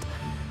heels, but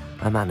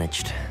I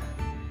managed.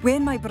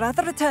 When my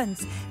brother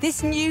returns,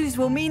 this news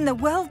will mean the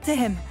world to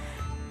him.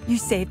 You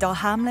saved our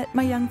hamlet,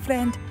 my young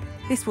friend.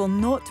 This will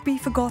not be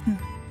forgotten.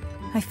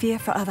 I fear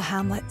for other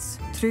hamlets,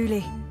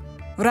 truly.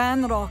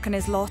 Ranrock and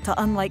his lot are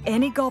unlike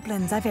any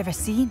goblins I've ever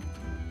seen.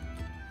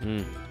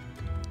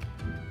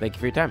 Thank you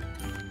for your time.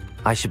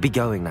 I should be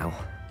going now.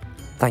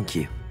 Thank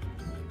you.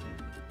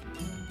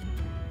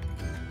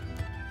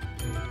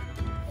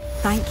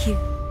 Thank you.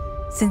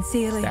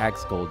 Sincerely. Stag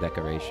skull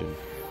decoration.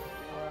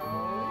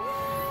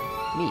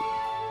 Neat.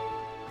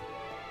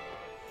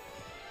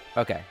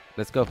 Okay,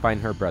 let's go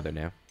find her brother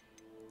now.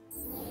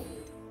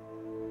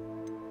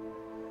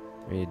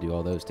 We need to do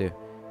all those too.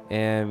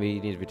 And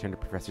we need to return to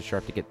Professor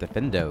Sharp to get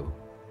Defendo.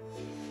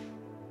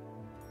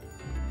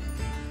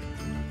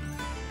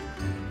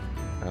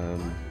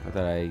 I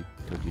thought I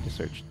told you to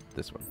search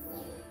this one.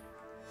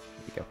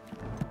 Here we go.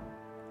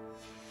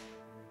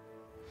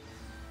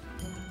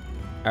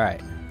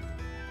 Alright.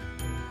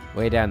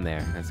 Way down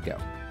there. Let's go.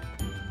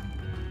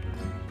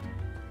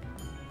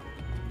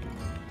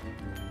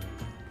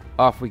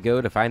 Off we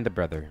go to find the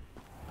brother.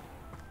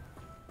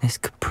 This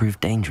could prove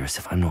dangerous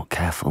if I'm not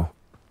careful.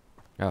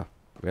 Oh,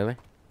 really?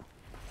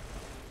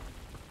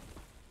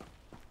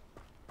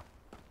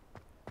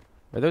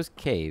 Are those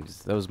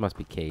caves? Those must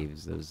be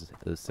caves, those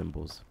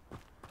symbols.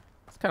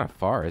 It's kind of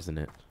far, isn't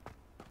it?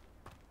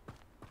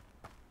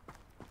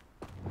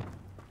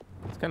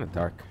 It's kind of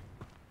dark.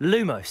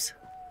 Lumos.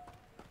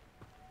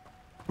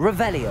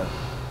 Revelio.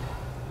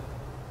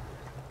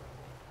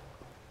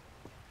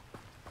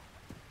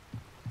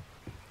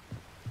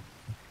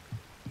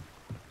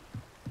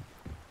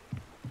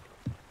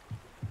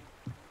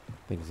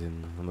 Things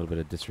in a little bit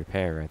of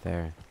disrepair right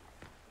there.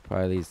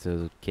 Probably leads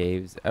to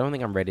caves. I don't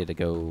think I'm ready to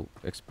go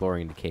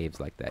exploring the caves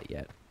like that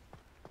yet.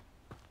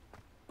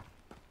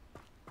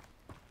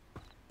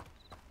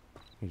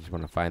 I just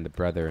want to find the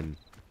brother and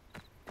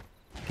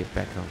get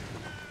back home.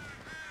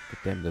 But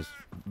damn, those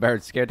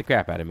birds scared the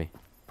crap out of me.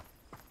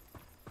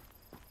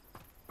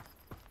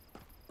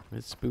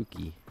 It's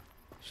spooky.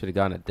 Should have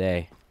gone at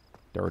day.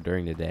 Or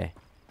during the day.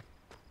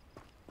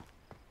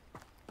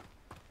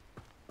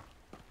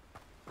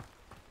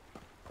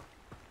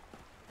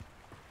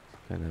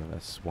 Kind of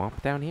a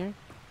swamp down here.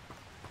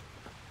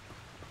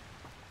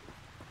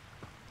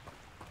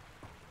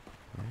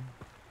 Okay.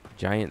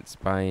 Giant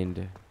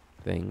spined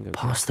thing. Okay.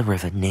 Past the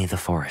river near the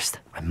forest.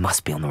 I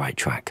must be on the right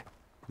track.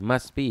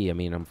 Must be. I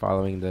mean, I'm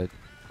following the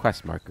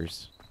quest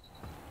markers.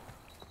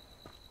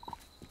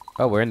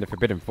 Oh, we're in the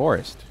Forbidden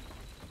Forest.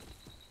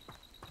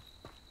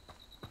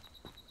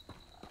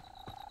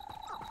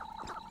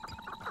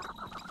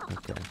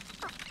 Okay.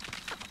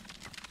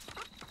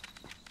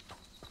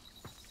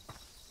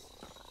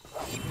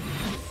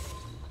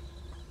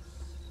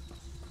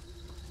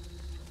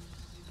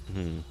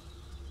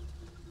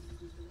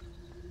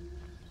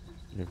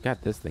 We've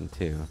got this thing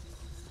too.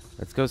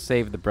 Let's go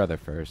save the brother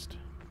first.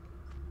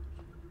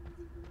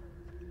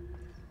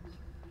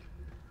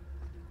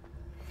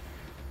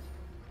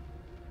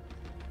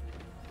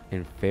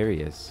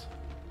 Inferious.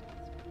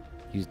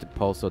 Used a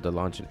pulsar to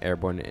launch an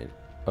airborne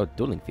Oh,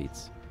 dueling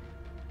feats.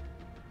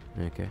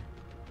 Okay.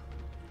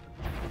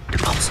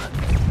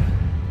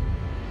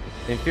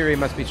 In theory,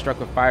 must be struck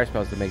with fire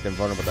spells to make them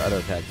vulnerable to other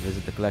attacks.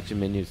 Visit the collection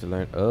menus to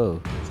learn.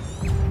 Oh.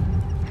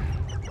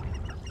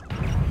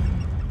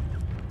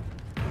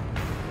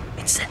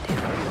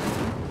 Incendio.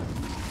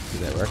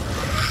 Does that work?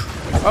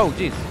 Oh,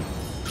 jeez.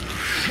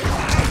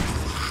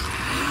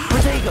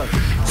 Protego.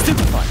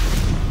 Stupefy.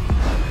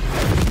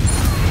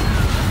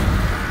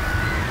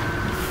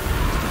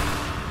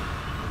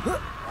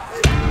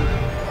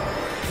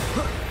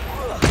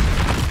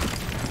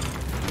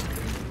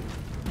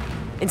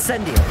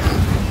 Incendio.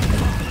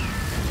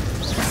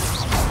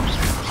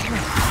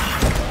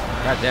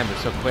 God damn, they're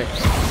so quick.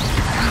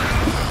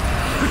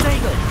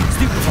 Protego.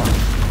 Stupefy.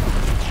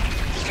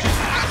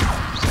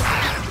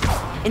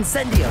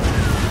 Incendio.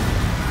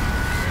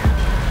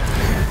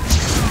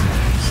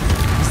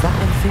 Is that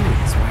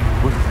Inferius wearing a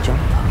wooden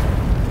jumper?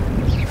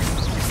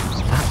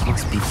 That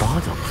must be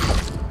Bardolph.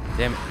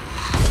 Damn it.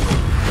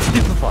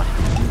 Stupefy.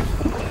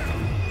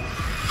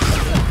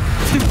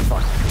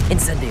 Stupefy.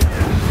 Incendio.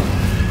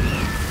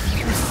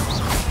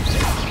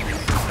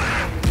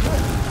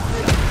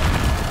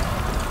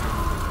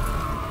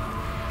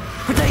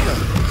 Protego.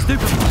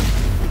 Stupefy.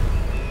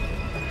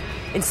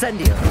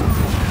 Incendio.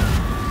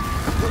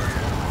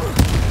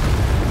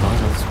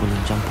 Bardolph's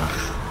wooden jumper.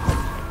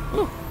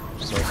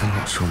 I'm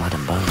not sure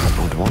Madame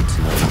Bardolph would want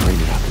to know what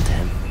really happened to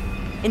him.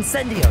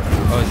 Incendio.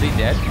 Oh, is he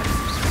dead?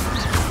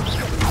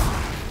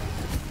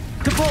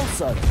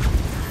 Capulso.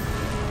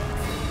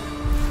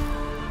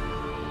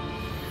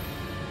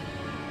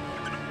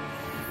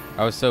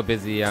 I was so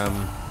busy,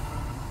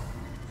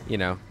 you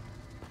know,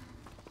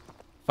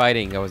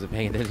 fighting. I wasn't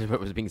paying attention to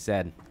what was being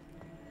said.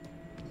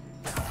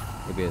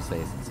 Maybe it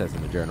says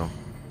in the journal.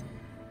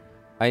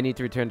 I need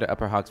to return to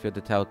Upper Hogsfield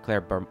to tell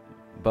Claire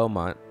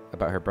Beaumont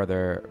about her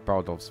brother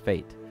Bardolph's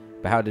fate.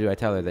 But how do I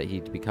tell her that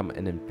he'd become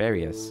an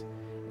Inferius?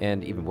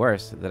 And even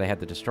worse, that I had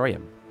to destroy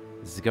him.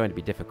 This is going to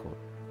be difficult.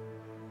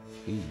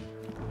 Eee.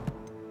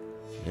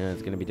 Yeah,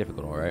 it's going to be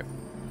difficult, alright.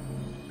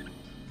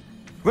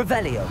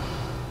 Revelio.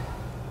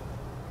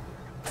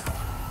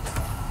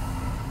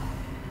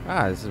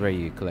 Ah, this is where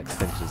you collect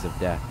stenches of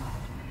death.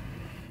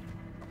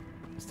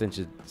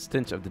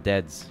 Stench of the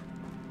deads.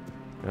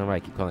 I don't know why I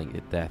keep calling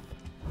it death.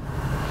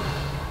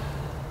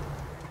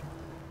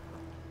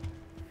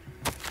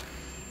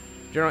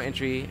 Journal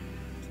entry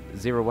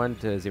 01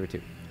 to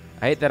 02.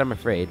 I hate that I'm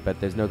afraid, but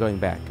there's no going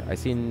back. I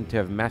seem to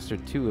have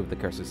mastered 2 of the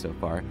curses so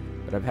far,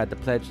 but I've had to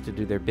pledge to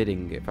do their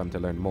bidding if I'm to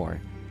learn more.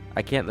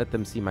 I can't let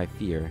them see my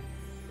fear.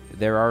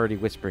 They're already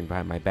whispering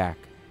behind my back.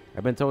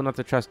 I've been told not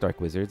to trust dark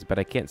wizards, but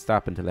I can't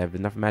stop until I have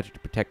enough magic to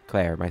protect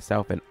Claire,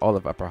 myself, and all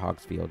of Upper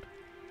Hogsfield.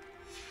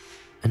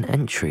 An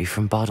entry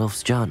from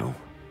Bardolph's journal.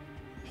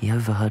 He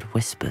overheard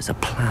whispers, a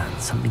plan,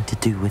 something to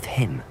do with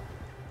him.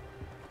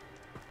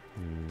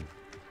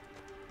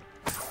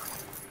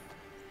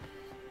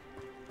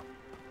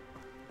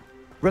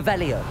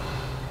 Revelio.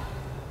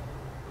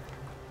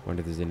 Wonder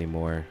if there's any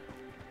more.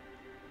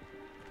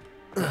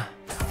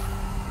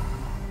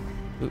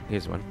 Ooh,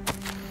 here's one.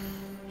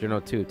 Journal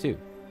 2-2.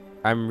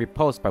 I'm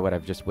repulsed by what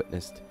I've just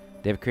witnessed.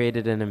 They've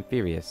created an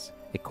Inferius,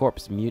 a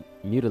corpse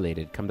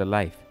mutilated, come to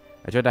life.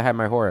 I tried to hide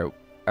my horror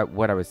at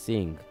what I was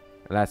seeing.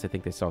 Alas, I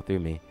think they saw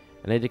through me.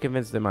 I need to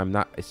convince them I'm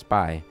not a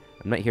spy.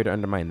 I'm not here to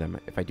undermine them.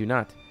 If I do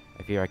not,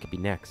 I fear I could be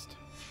next.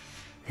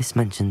 This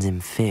mentions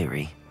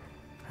Inferi,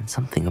 and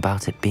something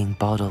about it being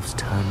Bardolph's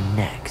turn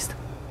next.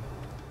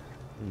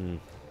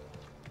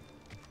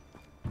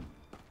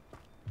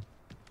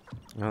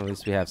 Well, at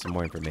least we have some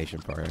more information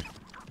for her.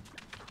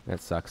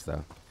 That sucks,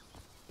 though.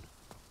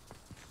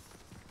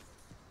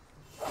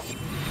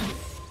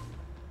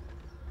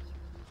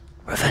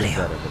 Revelio.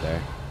 That over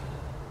there.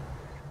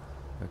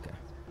 Okay.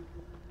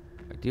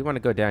 I do want to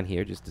go down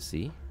here just to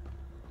see.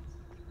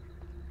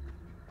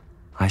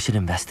 I should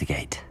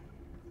investigate.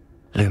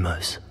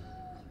 Lumos.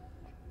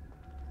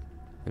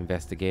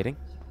 Investigating.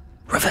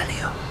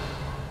 Revelio.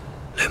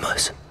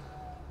 Lumos.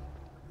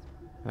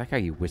 I like how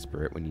you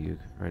whisper it when you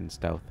are in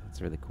stealth.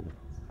 It's really cool.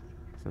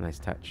 It's a nice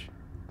touch.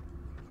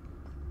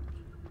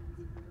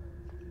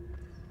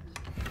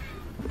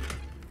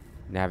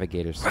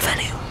 Navigators.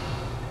 Revelio.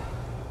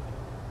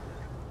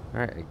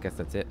 Alright, I guess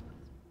that's it.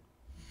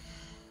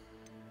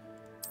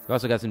 We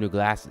also got some new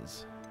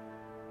glasses.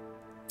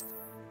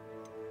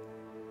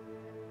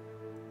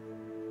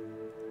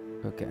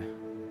 Okay.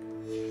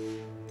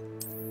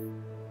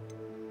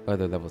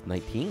 Other levels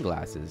 19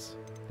 glasses.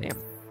 Damn.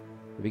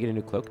 Did we get a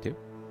new cloak too?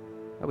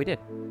 Oh, we did.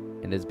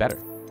 And it's better.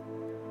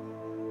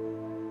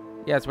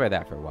 Yeah, let's wear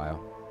that for a while.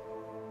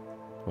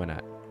 Why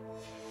not?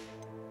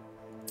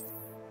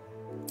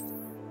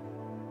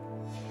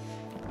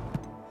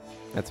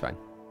 That's fine.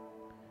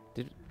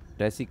 Did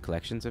I see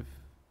collections have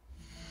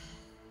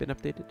been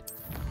updated?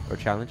 Or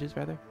challenges,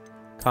 rather?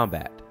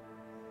 Combat.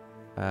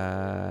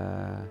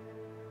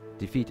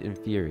 Defeat in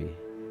Fury.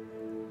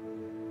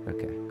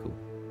 Okay, cool.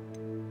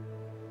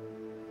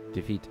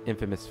 Defeat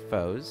infamous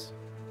foes.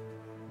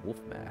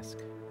 Wolf Mask.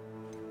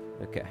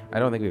 Okay, I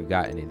don't think we've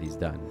got any of these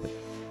done, but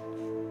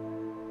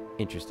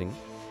interesting.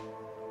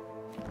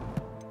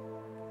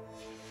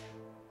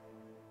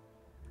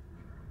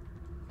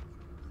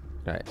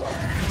 Alright.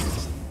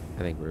 I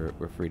think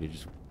we're free to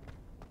just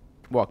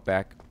walk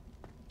back.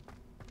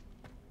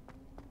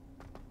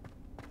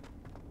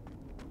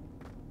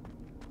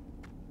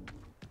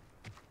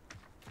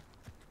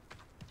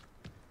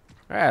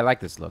 Alright, I like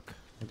this look.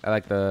 I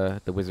like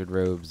the wizard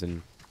robes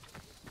and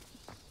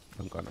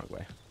I'm going the wrong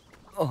way.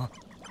 Oh.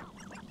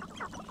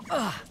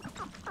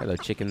 Hello,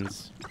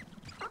 chickens.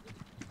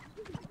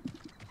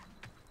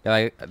 Yeah,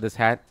 like this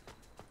hat.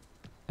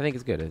 I think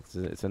it's good.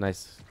 It's a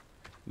nice.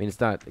 I mean, it's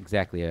not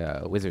exactly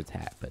a wizard's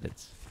hat, but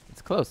it's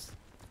close.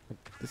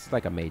 This is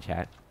like a mage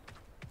hat.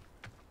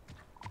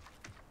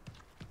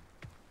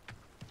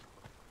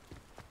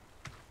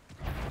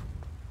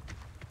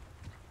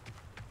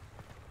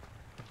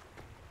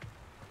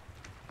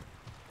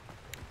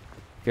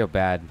 Feel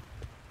bad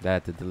that I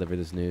had to deliver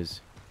this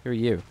news. Who are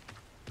you?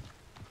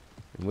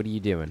 And what are you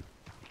doing?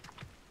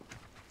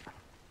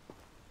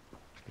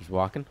 Just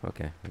walking?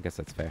 Okay, I guess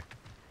that's fair.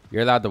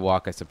 You're allowed to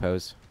walk, I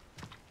suppose.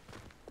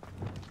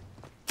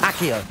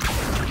 Accio!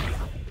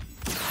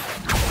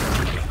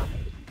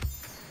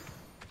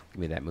 Give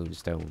me that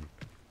moonstone.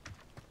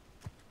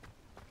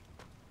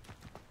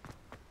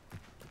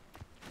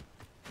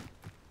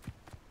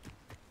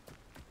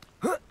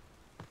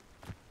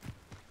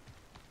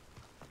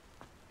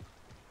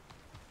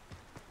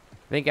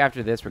 I think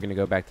after this, we're going to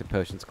go back to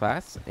potions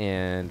class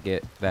and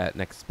get that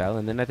next spell.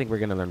 And then I think we're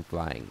going to learn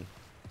flying.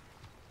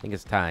 I think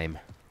it's time.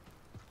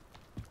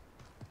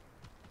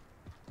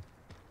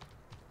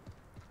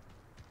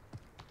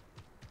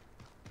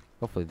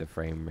 Hopefully the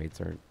frame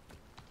rates aren't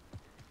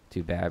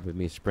too bad with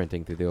me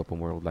sprinting through the open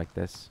world like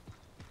this.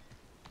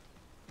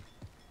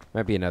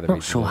 Might be another reason.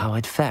 Not sure how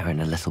I'd fare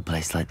in a little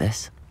place like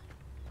this.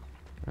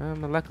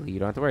 Luckily, you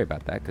don't have to worry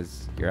about that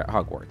because you're at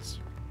Hogwarts.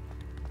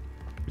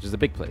 Which is a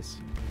big place.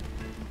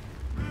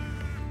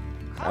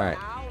 Alright.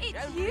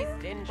 It's you?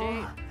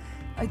 Oh,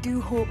 I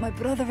do hope my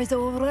brother is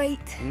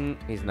alright.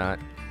 He's not.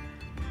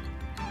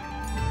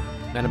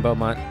 Madame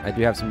Beaumont, I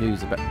do have some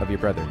news of your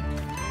brother.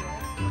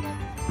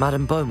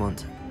 Madame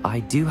Beaumont,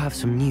 I do have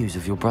some news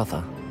of your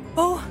brother.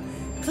 Oh,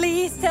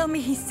 please tell me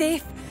he's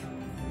safe.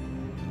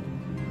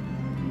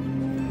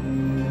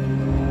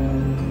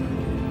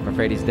 I'm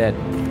afraid he's dead.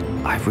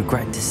 I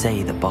regret to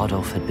say that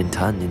Bardolph had been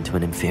turned into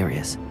an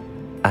Inferius.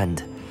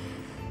 And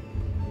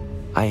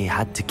I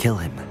had to kill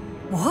him.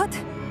 What?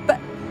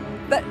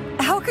 But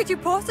how could you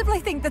possibly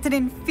think that an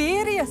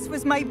Inferius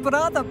was my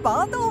brother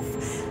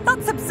Bardolph?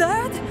 That's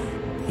absurd.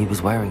 He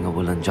was wearing a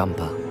woolen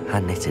jumper,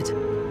 hand-knitted.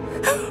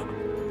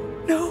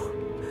 No.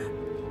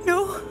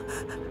 No.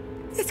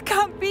 This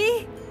can't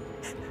be.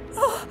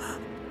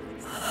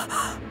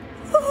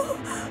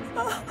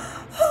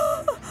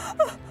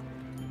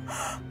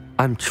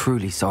 I'm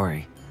truly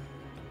sorry.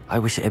 I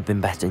wish it had been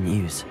better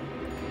news.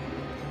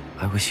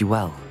 I wish you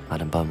well,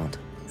 Madame Beaumont.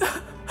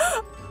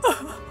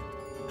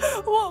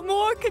 What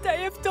more could I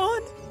have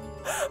done?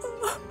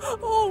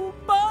 Oh,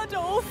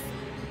 Bardolph.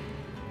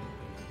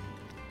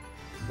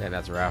 Yeah,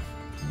 that's rough.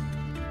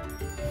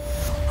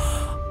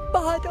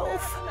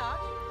 Bardolph.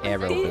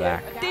 Arrow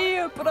black.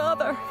 Dear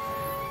brother.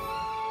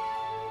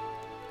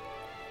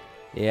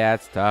 Yeah,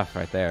 it's tough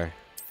right there.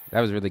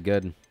 That was really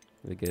good.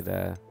 Really good,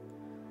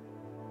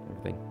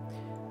 everything.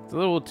 It's a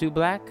little too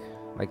black.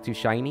 Like, too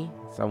shiny.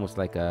 It's almost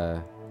like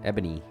a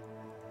ebony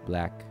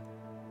black.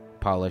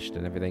 Polished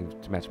and everything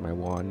to match my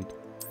wand.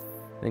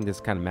 I think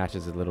this kind of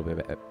matches a little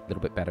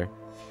bit better.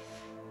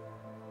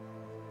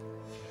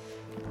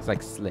 It's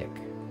like slick.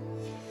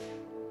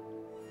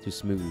 Too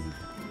smooth.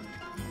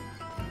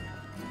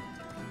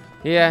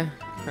 Yeah.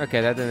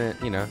 Okay, that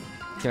didn't, you know.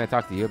 Can I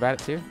talk to you about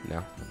it too?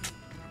 No.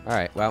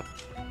 Alright, well.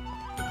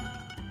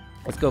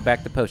 Let's go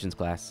back to potions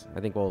class. I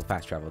think we'll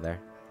fast travel there.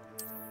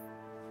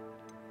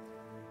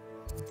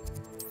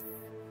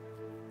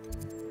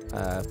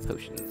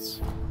 Potions.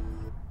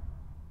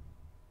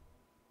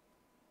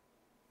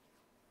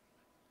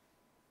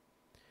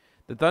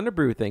 The Thunder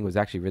Brew thing was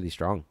actually really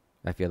strong.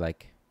 I feel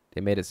like they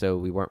made it so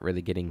we weren't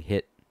really getting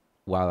hit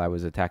while I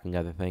was attacking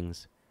other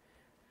things.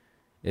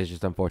 It's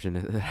just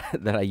unfortunate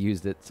that I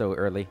used it so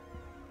early.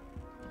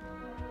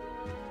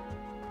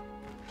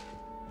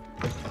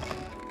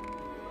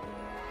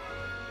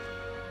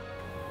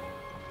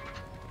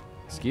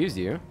 Excuse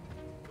you.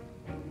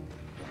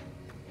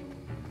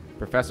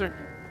 Professor?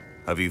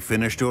 Have you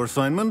finished your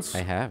assignments?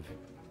 I have.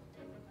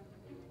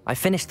 I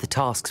finished the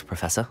tasks,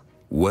 Professor.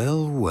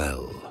 Well,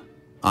 well.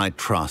 I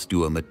trust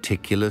you are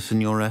meticulous in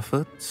your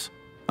efforts.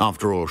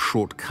 After all,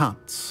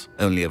 shortcuts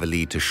only ever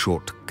lead to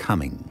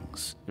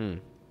shortcomings.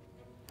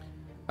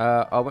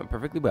 All went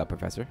perfectly well,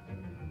 Professor.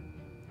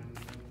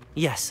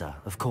 Yes, sir,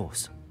 of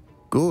course.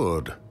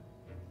 Good.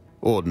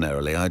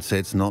 Ordinarily, I'd say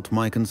it's not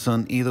my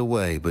concern either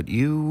way, but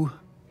you...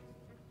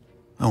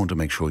 I want to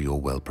make sure you're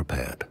well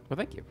prepared. Well,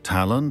 thank you.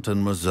 Talent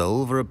and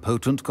resolve are a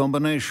potent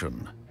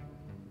combination.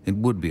 It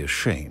would be a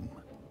shame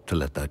to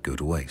let that go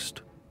to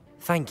waste.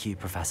 Thank you,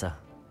 Professor.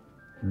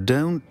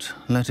 Don't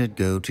let it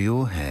go to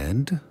your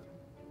head.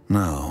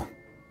 Now,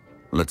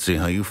 Let's see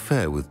how you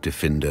fare with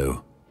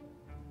Diffindo.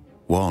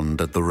 Wand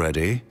at the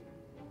ready.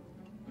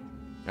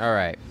 All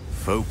right.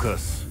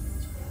 Focus.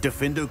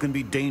 Diffindo can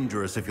be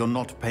dangerous if you're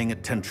not paying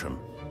attention.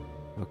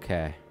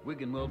 Okay.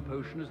 Wiggenweld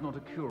potion is not a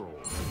cure-all,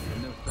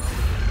 and no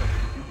salvageable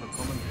substitute for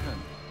common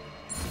sense.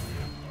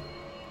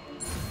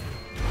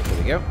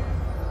 There we go.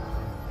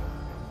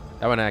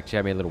 That one actually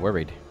had me a little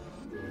worried.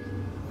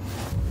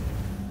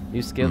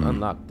 New skill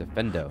unlocked,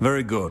 Diffindo.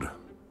 Very good.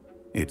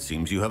 It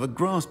seems you have a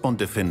grasp on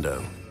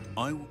Diffindo.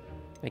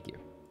 Thank you.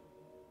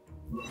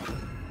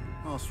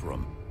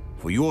 Classroom.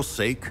 For your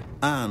sake,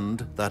 and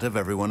that of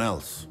everyone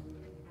else.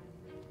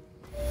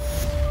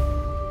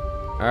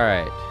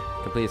 Alright.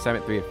 Complete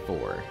assignment 3 of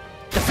 4.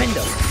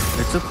 Diffindo!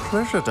 It's a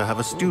pleasure to have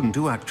a student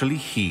who actually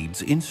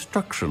heeds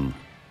instruction.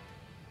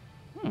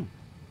 What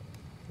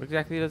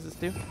exactly does this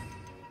do?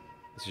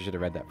 You should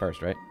have read that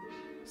first, right?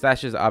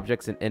 Slashes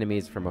objects and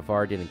enemies from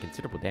afar, dealing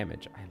considerable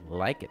damage. I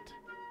like it.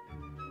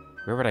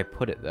 Where would I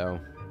put it, though?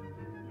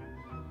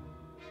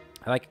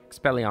 I like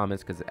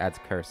Expelliarmus because it adds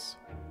curse.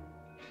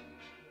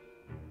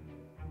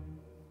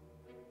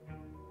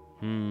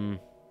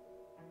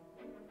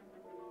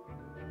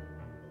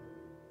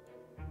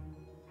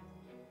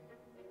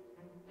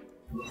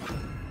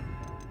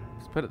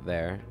 Let's put it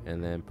there,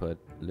 and then put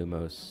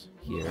Lumos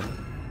here.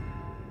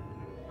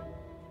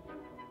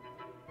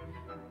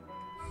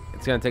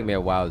 It's gonna take me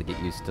a while to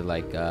get used to,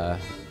 like,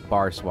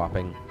 bar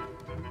swapping.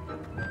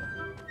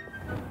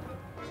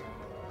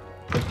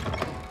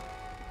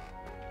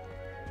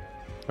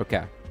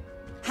 Okay.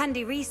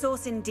 Handy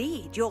resource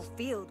indeed, your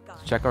field guide.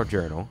 Let's check our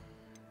journal.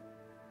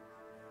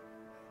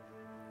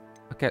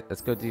 Okay,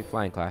 let's go do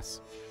flying class.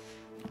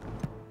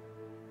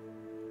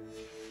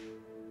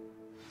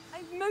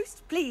 I'm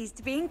most pleased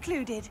to be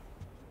included.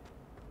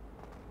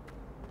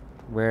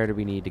 Where do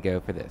we need to go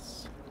for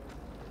this?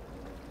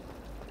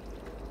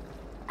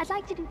 I'd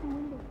like to do some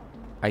window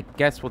shopping. I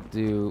guess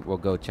we'll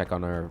go check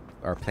on our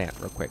plant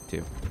real quick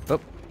too. Oh.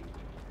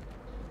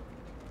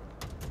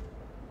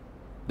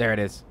 There it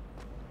is.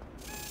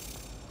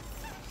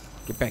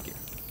 Get back here.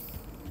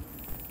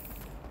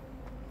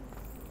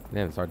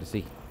 Man, it's hard to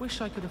see. Wish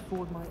I could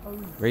afford my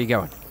own. Where are you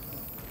going?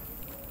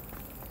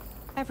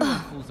 Everyone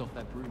falls off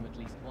their broom at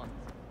least once.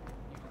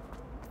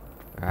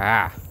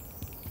 Ah.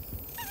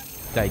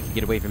 Thought you could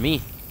get away from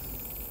me.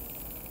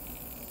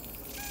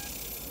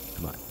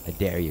 Come on, I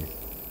dare you.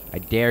 I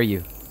dare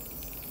you.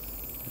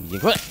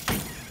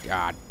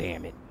 God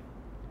damn it.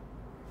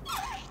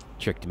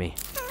 Tricked me.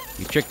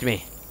 You tricked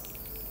me.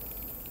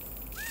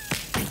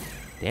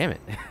 Damn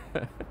it.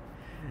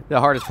 The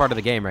hardest part of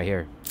the game right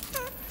here.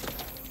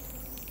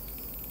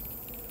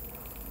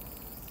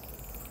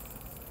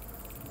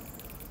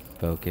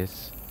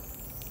 Focus.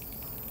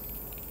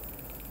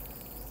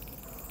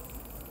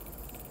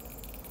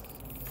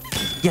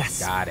 Yes.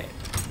 Got it.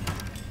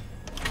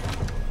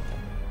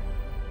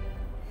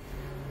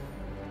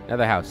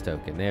 Another house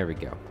token. There we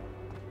go.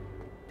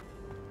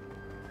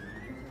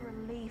 It's a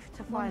relief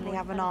to finally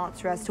have an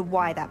answer as to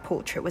why that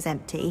portrait was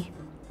empty.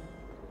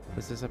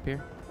 What's this up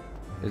here?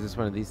 Is this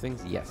one of these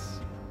things? Yes.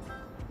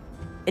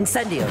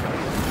 Incendio.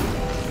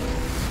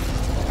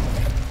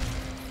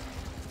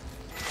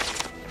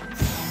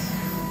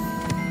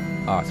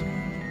 Awesome.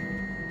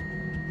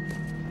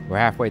 We're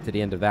halfway to the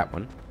end of that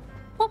one.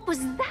 What was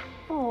that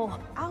for?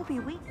 I'll be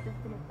weak.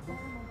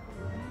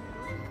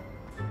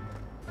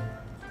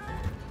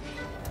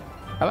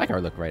 I like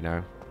our look right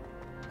now.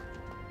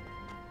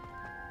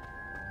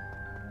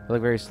 I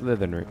look very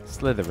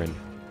Slytherin.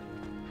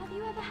 Have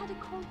you ever had a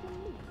cold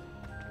one?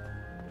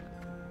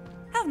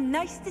 How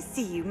nice to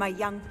see you, my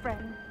young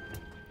friend.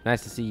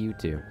 Nice to see you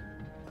too.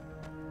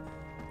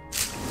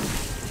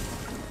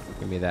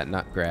 Give me that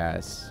nut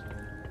grass.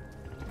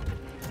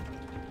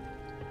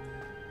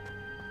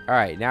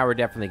 Alright, now we're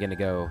definitely gonna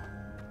go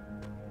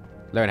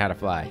learn how to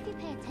fly. If you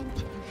pay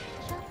attention,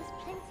 sharp as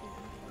plenty.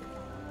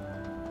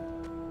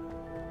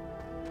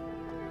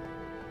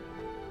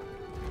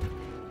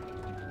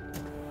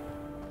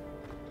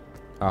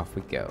 Off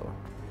we go.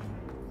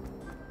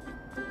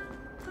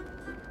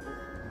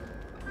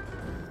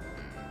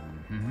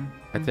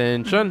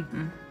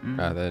 Attention!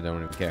 Oh, they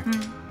don't even care.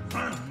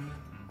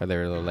 Oh, they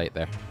were a little late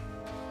there.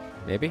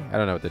 Maybe? I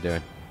don't know what they're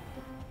doing.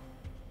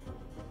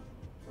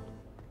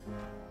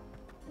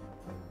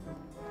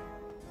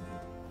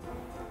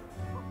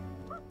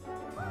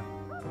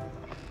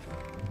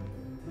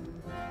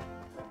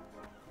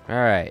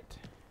 Alright.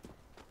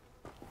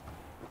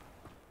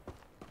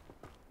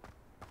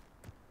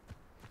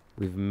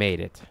 We've made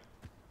it.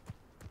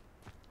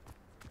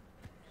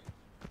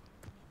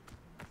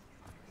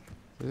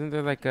 Isn't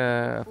there like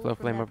a flow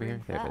flame over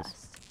here? There it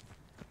is.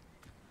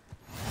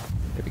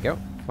 There we go.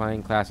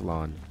 Flying class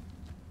lawn.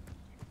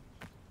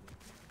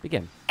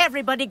 Begin.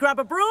 Everybody grab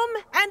a broom,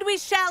 and we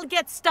shall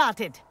get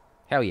started.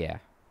 Hell yeah.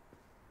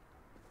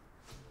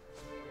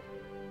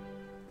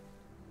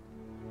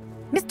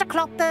 Mr.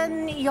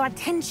 Clopton, your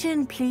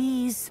attention,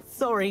 please.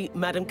 Sorry,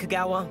 Madam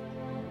Kagawa.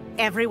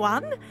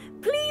 Everyone,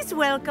 please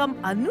welcome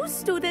a new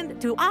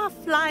student to our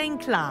flying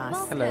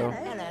class. Hello.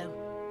 Hello.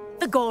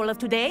 The goal of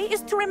today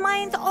is to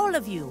remind all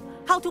of you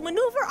how to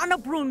maneuver on a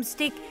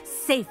broomstick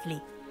safely,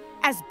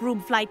 as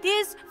broom flight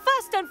is,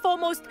 first and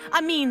foremost,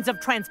 a means of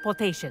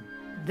transportation.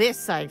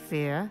 This, I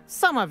fear,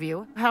 some of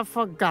you have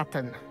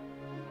forgotten.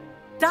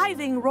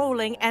 Diving,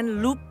 rolling,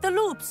 and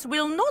loop-the-loops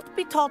will not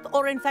be taught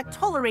or in fact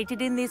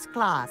tolerated in this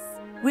class.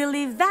 We'll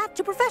leave that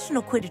to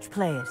professional Quidditch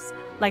players,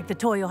 like the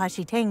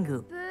Toyohashi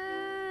Tengu.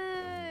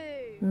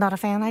 Not a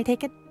fan, I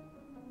take it?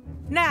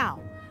 Now,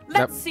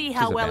 let's see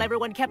how well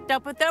everyone kept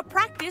up with their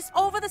practice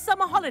over the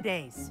summer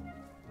holidays.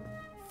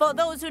 For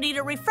those who need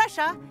a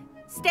refresher,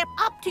 step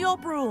up to your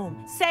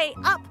broom, say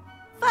up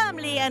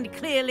firmly and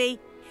clearly,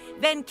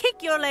 then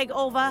kick your leg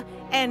over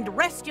and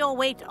rest your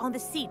weight on the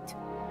seat.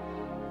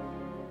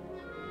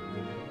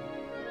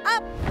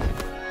 Up!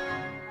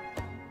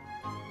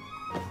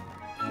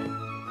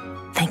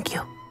 Thank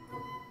you.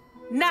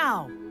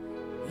 Now,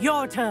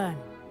 your turn.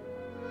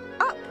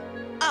 Up.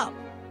 Up.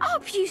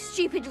 Up, you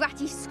stupid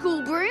ratty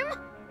school broom.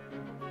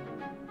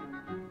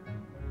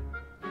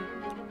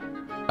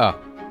 Oh.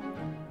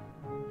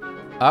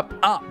 Up.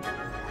 Up.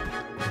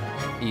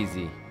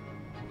 Easy.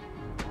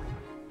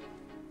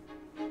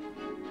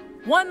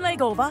 One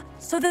leg over,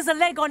 so there's a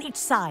leg on each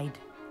side.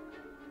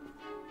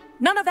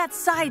 None of that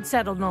side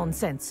saddle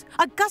nonsense.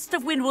 A gust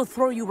of wind will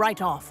throw you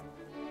right off.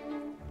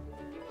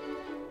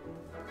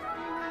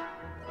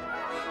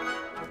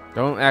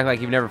 Don't act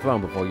like you've never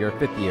flown before. You're a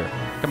fifth year.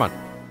 Come on.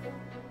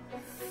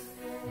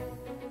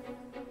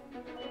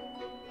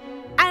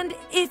 And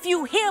if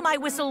you hear my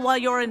whistle while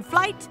you're in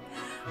flight,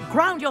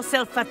 ground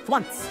yourself at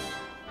once.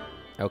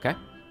 Okay.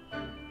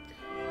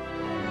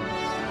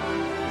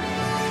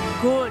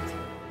 Good.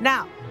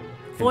 Now,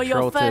 for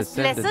your Control to first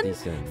ascend and lesson,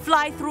 descend.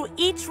 fly through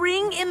each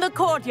ring in the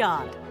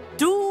courtyard.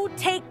 Do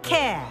take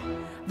care.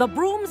 The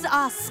brooms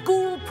are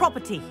school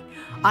property.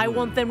 I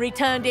want them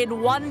returned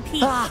in one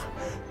piece.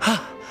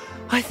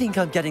 I think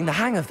I'm getting the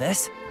hang of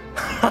this.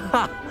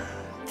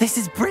 This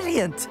is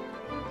brilliant.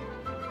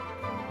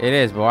 It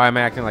is, but why am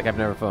I acting like I've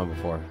never flown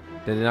before?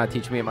 Did it not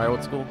teach me at my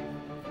old school?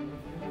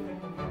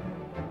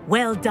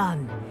 Well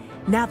done.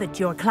 Now that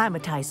you're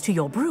acclimatized to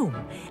your broom,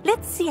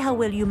 let's see how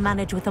well you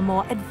manage with a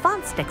more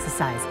advanced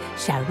exercise,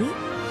 shall we?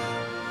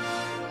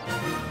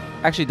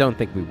 I actually don't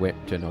think we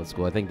went to an old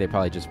school. I think they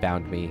probably just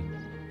found me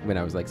when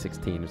I was like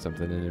 16 or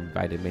something and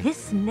invited me.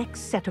 This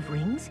next set of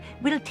rings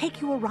will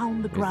take you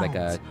around the It was grounds like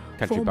a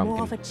country for bumpkin.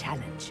 more of a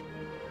challenge.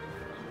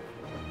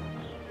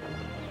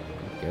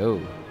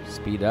 Go.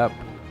 Speed up.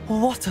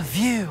 What a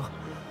view.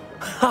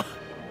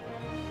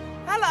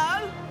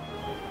 Hello.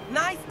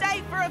 Nice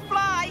day for a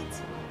flight.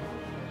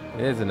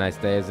 It is a nice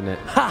day, isn't it?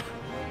 Ha!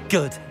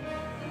 Good.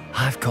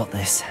 I've got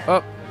this.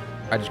 Oh,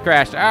 I just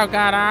crashed. Oh,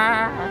 God.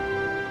 Ah.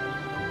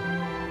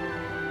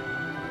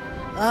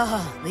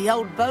 Ah, the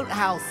old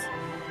boathouse.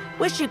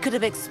 Wish you could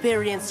have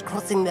experienced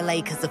crossing the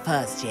lake as a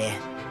first year.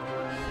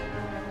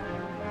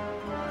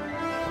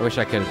 I wish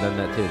I could have done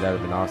that too. That would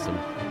have been awesome.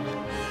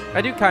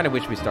 I do kind of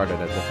wish we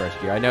started as the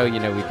first year. I know,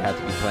 we'd have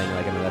to be playing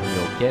like an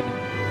 11-year-old kid.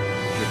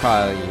 We'd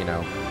probably,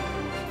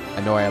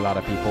 annoy a lot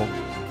of people.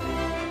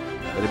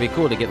 But it'd be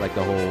cool to get like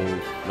the whole,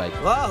 like...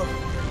 Whoa!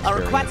 Our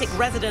experience. aquatic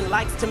resident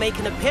likes to make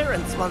an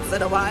appearance once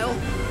in a while.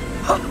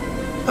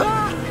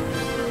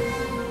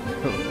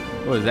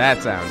 What was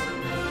that sound?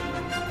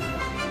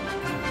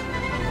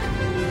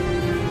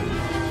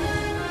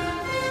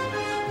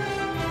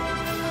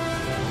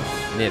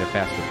 Need a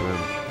faster broom.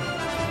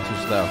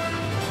 Too slow.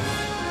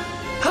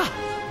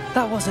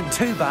 That wasn't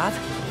too bad.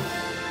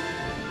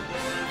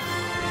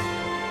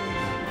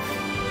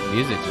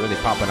 Music's really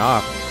popping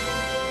off.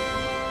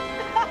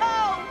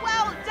 Oh,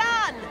 well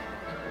done!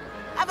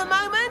 Have a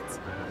moment?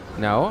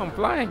 No, I'm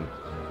flying.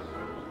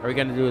 Are we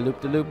gonna do a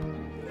loop-de-loop?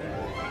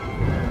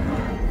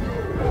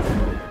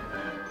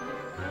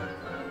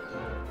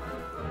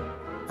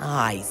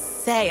 I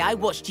say, I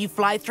watched you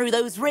fly through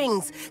those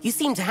rings. You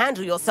seem to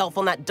handle yourself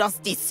on that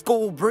dusty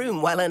school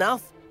broom well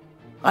enough.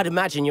 I'd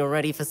imagine you're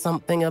ready for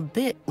something a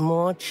bit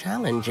more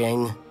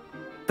challenging.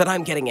 But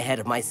I'm getting ahead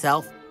of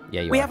myself.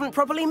 Yeah, you We are. haven't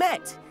properly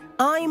met.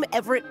 I'm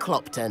Everett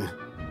Clopton.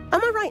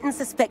 Am I right in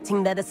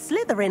suspecting that a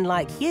Slytherin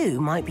like you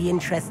might be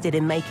interested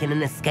in making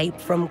an escape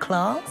from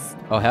class?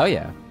 Oh, hell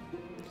yeah.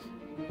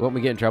 Won't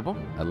we get in trouble?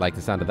 I like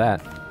the sound of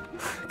that.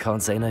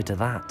 Can't say no to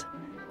that.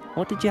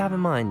 What did you have in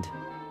mind?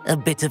 A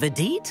bit of a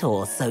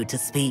detour, so to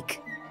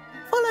speak.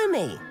 Follow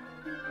me.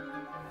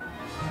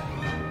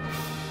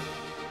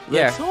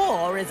 Yeah. The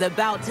tour is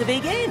about to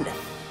begin.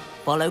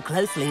 Follow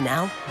closely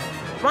now.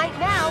 Right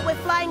now, we're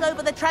flying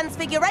over the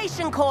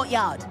Transfiguration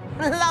Courtyard.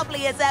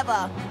 Lovely as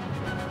ever.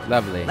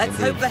 Lovely. Let's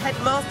indeed. hope the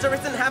headmaster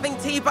isn't having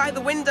tea by the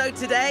window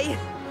today.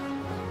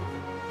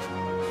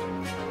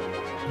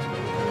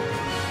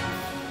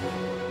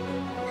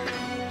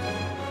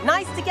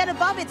 Nice to get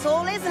above it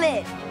all, isn't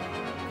it?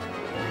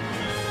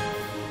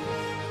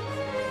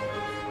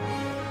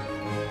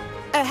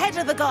 Ahead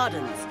of the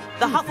gardens,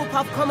 the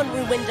Hufflepuff common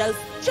room windows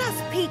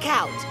just peek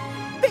out.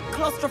 Bit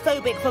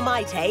claustrophobic for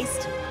my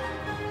taste.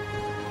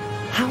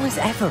 How is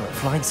Everett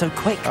flying so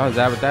quick? Oh, is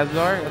that what that's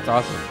are? That's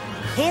awesome.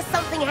 Here's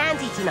something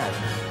handy to know.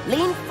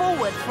 Lean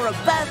forward for a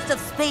burst of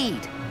speed.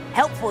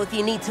 Helpful if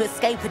you need to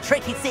escape a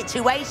tricky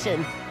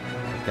situation.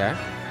 Okay.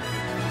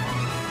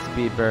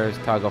 Speed burst,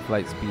 toggle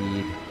flight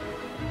speed.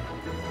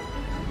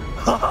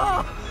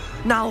 Haha!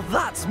 Now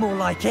that's more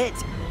like it.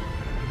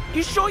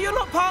 You sure you're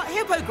not part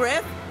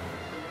hippogriff?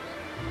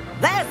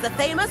 There's the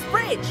famous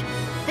bridge.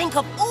 Think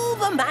of all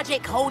the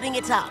magic holding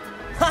it up.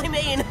 I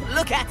mean,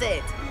 look at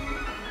it.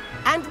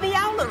 And the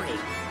owlery.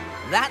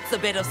 That's a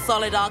bit of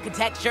solid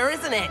architecture,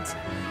 isn't it?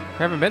 I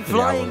haven't been to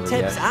Flying the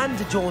tips yet.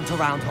 and a jaunt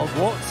around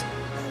Hogwarts.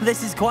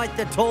 This is quite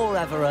the tour,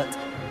 Everett.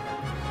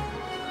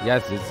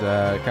 Yes, it's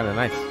kind of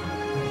nice.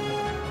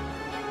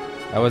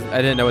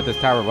 I didn't know what this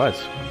tower was.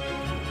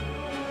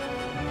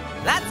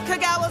 That's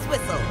Kagawa's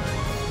whistle.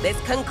 This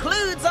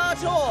concludes our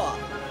tour.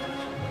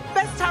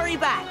 Best hurry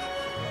back.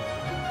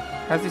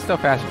 How's he still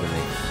faster than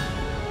me?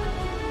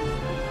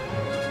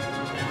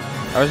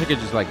 I wish I could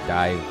just like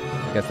dive.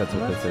 I guess that's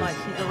what this Looks like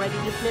is. she's already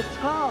dismissed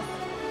class.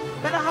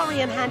 Better hurry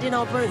and hand in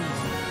our brooms.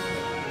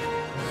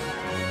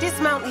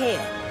 Dismount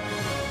here.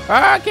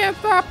 Ah, I can't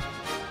stop.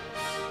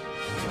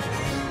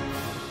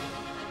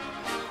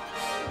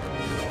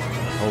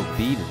 Hold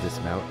B to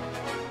dismount.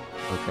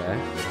 Okay.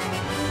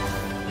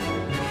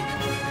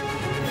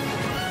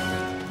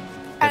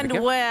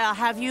 And where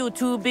have you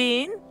two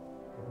been?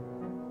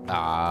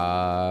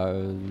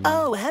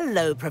 Oh,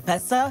 hello,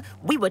 Professor.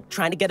 We were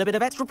trying to get a bit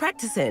of extra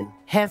practice in.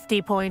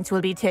 Hefty points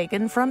will be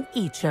taken from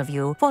each of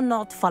you for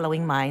not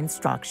following my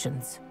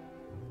instructions.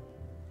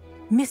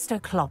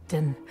 Mr.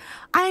 Clopton,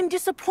 I am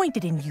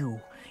disappointed in you.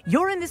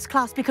 You're in this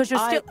class because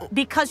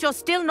you're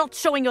still not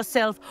showing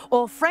yourself,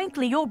 or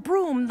frankly, your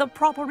broom the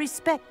proper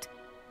respect.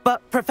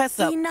 But,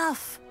 Professor...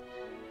 Enough.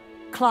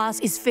 Class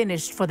is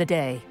finished for the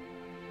day.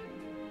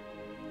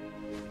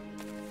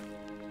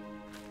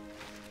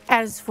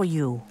 As for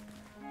you,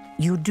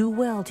 you do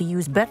well to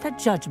use better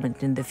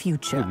judgment in the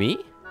future. Who, me?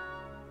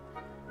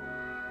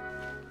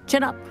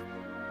 Chin up.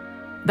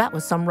 That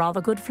was some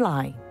rather good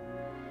flying.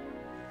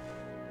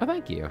 Oh,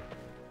 thank you.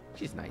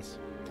 She's nice.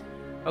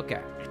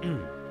 Okay.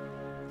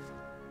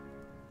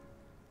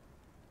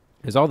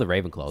 There's all the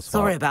Ravenclaws.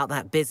 Sorry about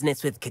that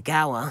business with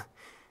Kagawa,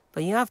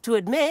 but you have to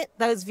admit,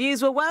 those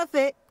views were worth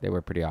it. They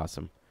were pretty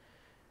awesome.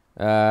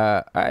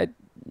 I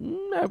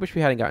wish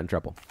we hadn't gotten in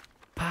trouble.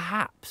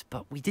 Perhaps,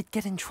 but we did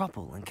get in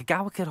trouble, and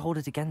Kagawa could hold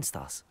it against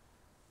us.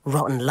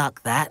 Rotten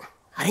luck, that.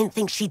 I didn't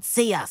think she'd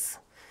see us.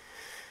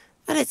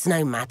 But it's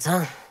no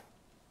matter.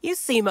 You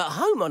seem at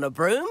home on a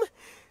broom.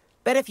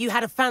 Bet if you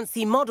had a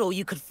fancy model,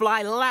 you could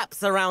fly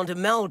laps around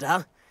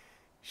Imelda.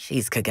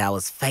 She's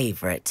Kagawa's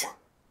favorite.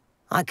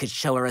 I could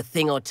show her a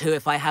thing or two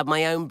if I had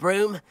my own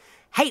broom.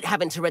 Hate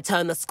having to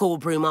return the school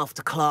broom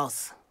after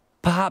class.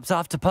 Perhaps I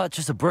have to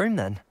purchase a broom,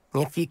 then?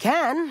 If you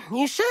can,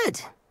 you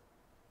should.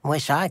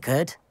 Wish I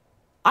could.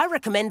 I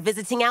recommend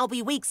visiting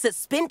Albie Weeks at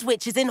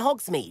Spintwitches in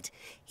Hogsmeade.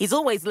 He's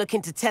always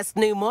looking to test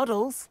new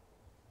models.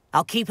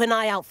 I'll keep an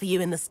eye out for you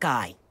in the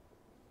sky.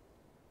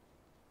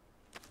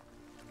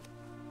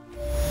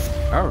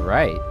 All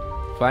right.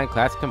 Flying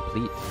class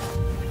complete.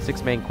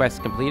 6 main quests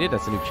completed.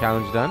 That's a new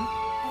challenge done.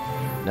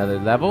 Another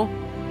level.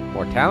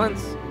 More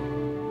talents.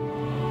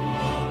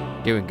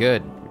 Doing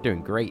good. We're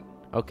doing great.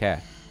 Okay.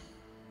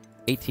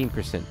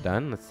 18%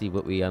 done. Let's see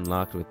what we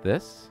unlocked with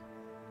this.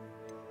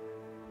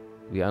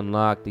 We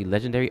unlocked the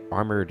legendary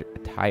armored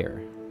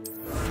attire.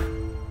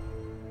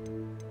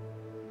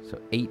 So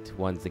 8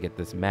 ones to get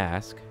this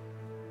mask.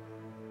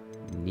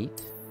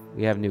 Neat.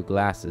 We have new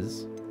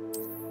glasses.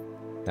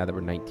 Now that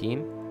we're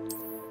 19.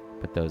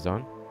 Put those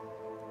on.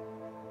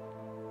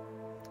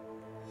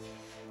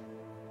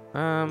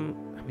 I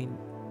mean,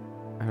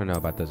 I don't know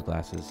about those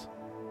glasses.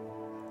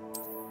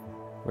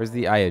 Where's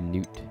the Eye of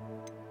Newt?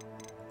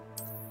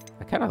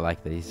 I kind of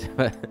like these.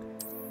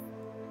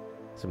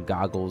 Some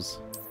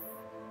goggles.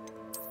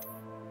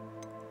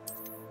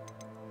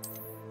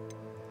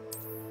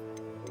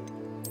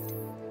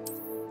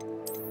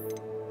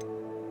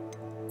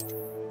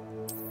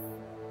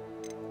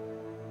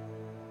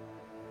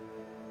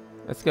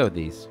 Let's go with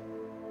these.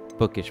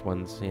 Bookish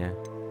ones, yeah.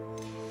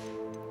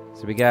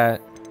 So we got...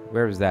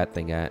 Where was that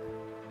thing at?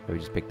 That we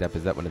just picked up.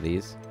 Is that one of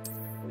these?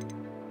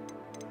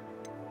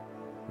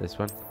 This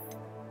one?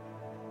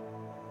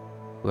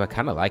 Ooh, I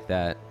kind of like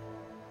that.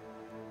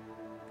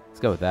 Let's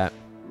go with that.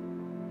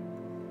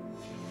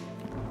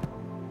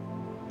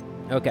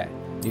 Okay.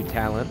 New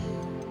talent.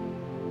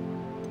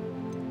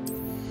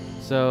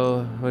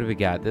 So, what do we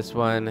got? This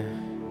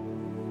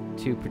one...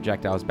 2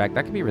 projectiles back.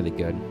 That could be really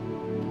good.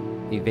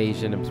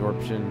 Evasion,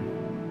 absorption,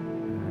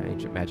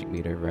 ancient magic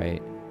meter, right?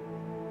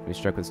 When you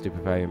struck with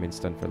stupefy, you remain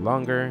stunned for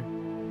longer,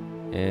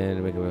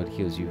 and Wiggle World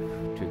heals you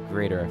to a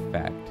greater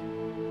effect.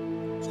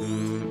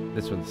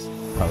 This one's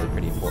probably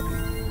pretty important.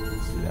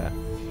 Let's do that.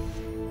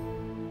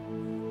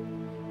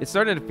 It's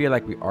starting to feel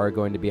like we are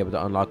going to be able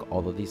to unlock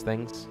all of these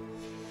things.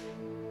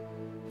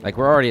 Like,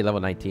 we're already at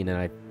level 19,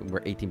 and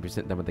we're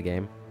 18% done with the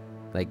game.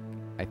 Like,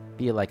 I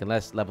feel like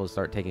unless levels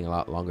start taking a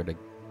lot longer to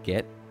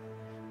get,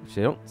 which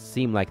they don't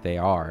seem like they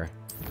are.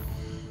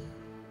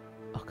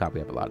 Oh god, we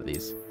have a lot of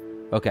these.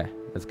 Okay,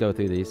 let's go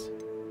through these.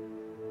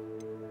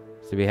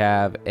 So we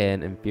have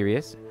an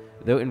Inferius.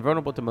 Though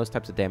invulnerable to most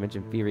types of damage,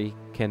 Inferi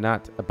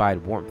cannot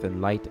abide warmth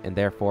and light, and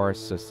therefore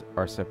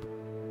are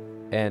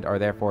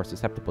therefore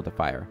susceptible to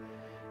fire.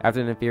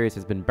 After an Inferius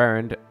has been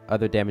burned,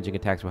 other damaging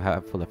attacks will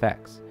have full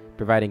effects,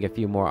 providing a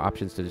few more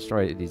options to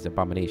destroy these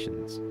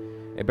abominations.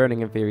 A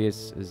burning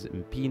Inferius's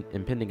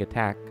impending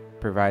attack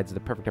provides the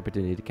perfect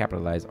opportunity to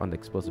capitalize on the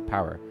explosive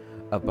power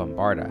of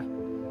Bombarda.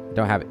 I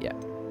don't have it yet,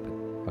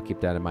 but I'll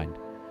keep that in mind.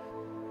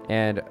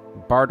 And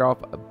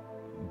Bardolph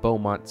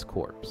Beaumont's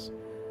corpse.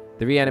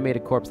 The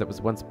reanimated corpse that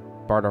was once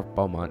Bardolph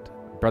Beaumont,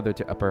 brother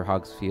to Upper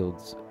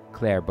Hogsfield's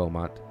Claire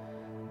Beaumont.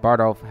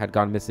 Bardolph had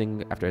gone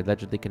missing after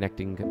allegedly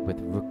connecting with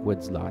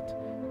Rookwood's lot,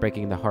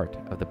 breaking the heart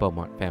of the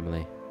Beaumont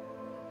family.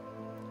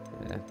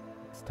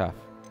 It's tough.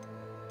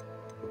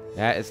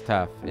 That is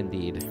tough,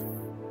 indeed.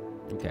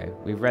 Okay,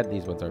 we've read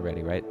these ones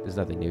already, right? There's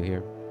nothing new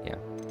here. Yeah.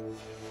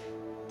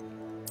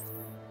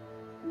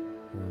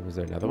 Was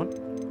there another one?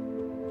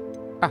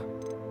 Ah,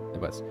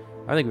 it was.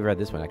 I think we read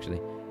this one, actually.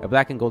 A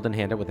black and golden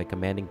handle with a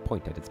commanding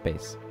point at its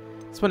base.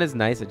 This one is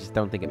nice, I just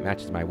don't think it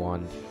matches my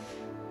wand.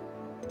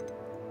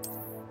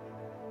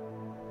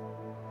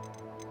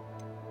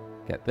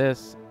 Get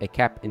this. A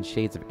cap in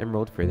shades of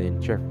emerald for the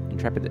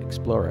intrepid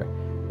explorer,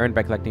 earned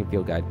by collecting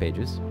field guide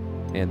pages.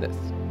 And this.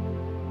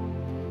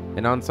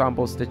 An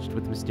ensemble stitched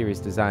with mysterious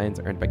designs,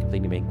 earned by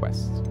completing main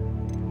quests.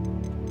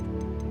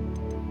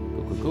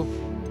 Cool.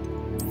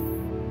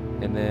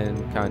 And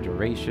then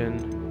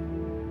conjuration.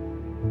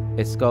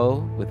 A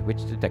skull with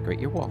which to decorate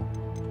your wall.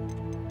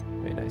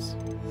 Very nice.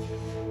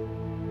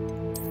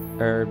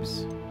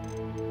 Herbs.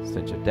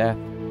 Stench of death.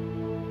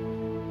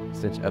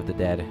 Stench of the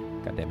dead.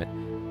 God damn it.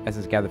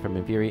 Essence gathered from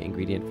Inferi.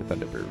 Ingredient for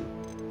Thunder Brew.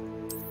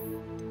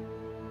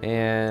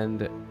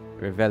 And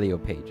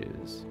Revelio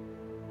pages.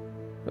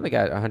 Only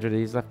got 100 of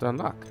these left to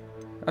unlock.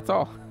 That's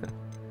all.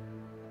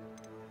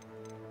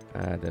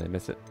 Did I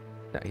miss it?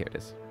 No, here it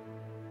is.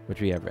 Which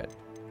we have read.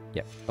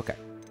 Yep. Okay.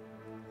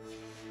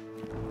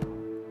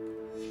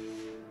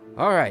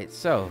 Alright,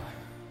 so.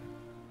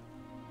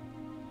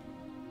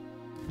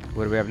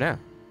 What do we have now?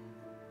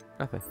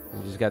 Nothing.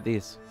 We just got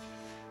these.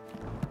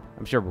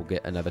 I'm sure we'll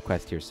get another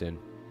quest here soon.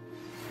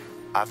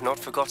 I've not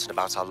forgotten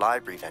about our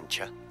library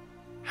venture.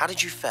 How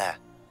did you fare?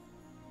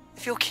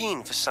 If you're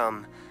keen for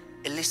some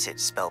illicit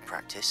spell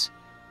practice,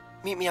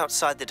 meet me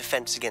outside the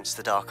Defense Against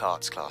the Dark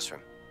Arts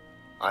classroom.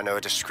 I know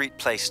a discreet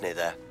place near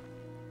there.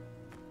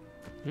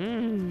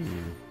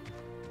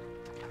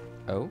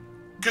 Oh?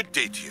 Good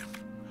day to you.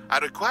 I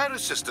require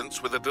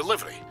assistance with a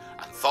delivery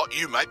and thought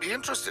you might be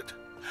interested.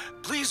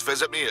 Please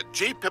visit me at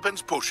J.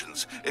 Pippin's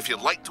Potions if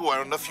you'd like to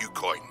earn a few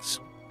coins.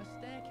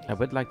 I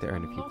would like to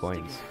earn a few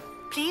coins.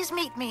 Please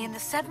meet me in the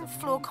 7th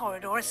floor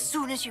corridor as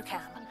soon as you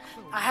can.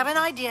 I have an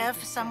idea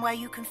for somewhere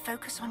you can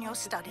focus on your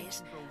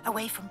studies,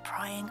 away from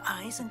prying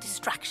eyes and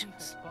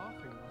distractions.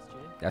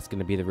 That's going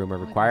to be the room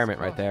of requirement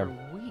right there.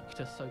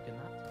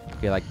 I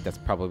feel like that's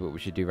probably what we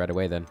should do right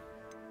away then.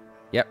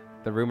 Yep,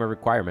 the room of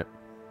requirement.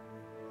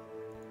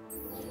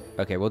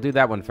 Okay, we'll do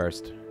that one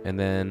first, and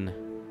then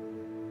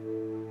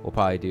we'll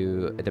probably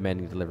do a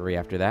demanding delivery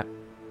after that.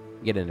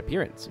 Get an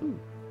appearance. Ooh.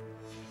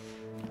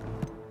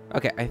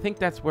 Okay, I think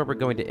that's where we're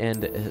going to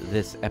end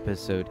this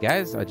episode,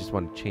 guys. I just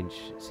want to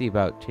see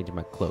about changing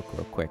my cloak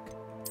real quick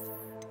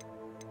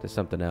to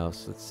something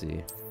else. Let's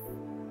see.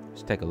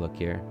 Just take a look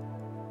here.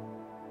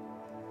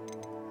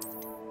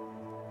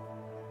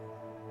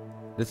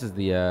 This is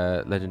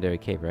the legendary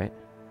cave, right?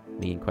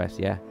 Main quest,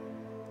 yeah.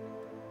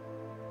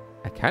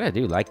 I kind of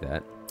do like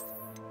that.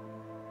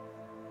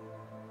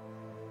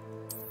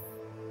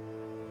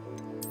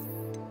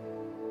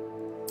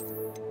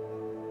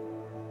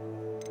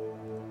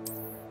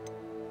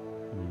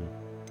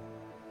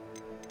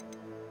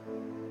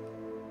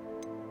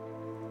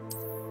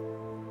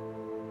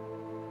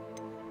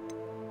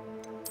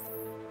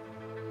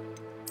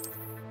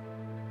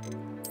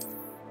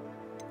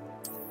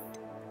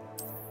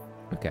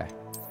 Okay.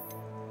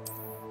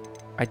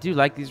 I do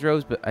like these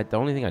robes, but the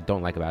only thing I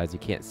don't like about it is you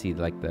can't see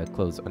like the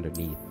clothes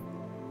underneath.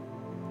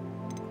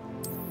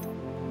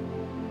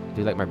 I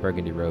do like my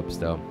burgundy robe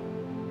still.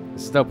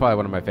 It's still probably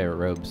one of my favorite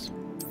robes,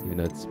 even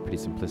though it's pretty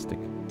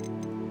simplistic.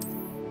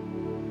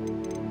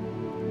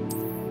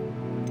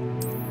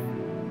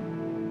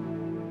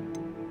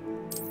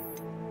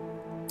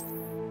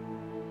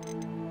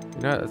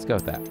 You know what? Let's go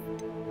with that.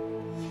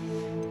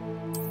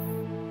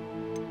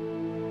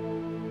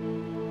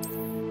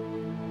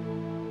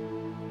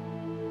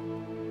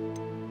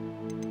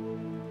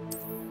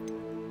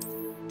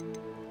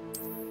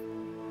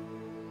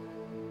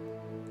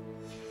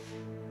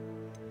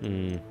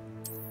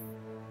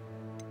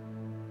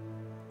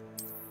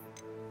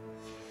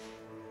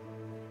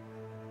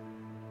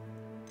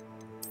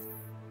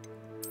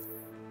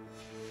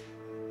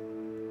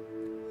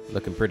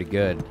 Looking pretty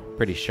good.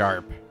 Pretty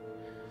sharp.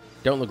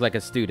 Don't look like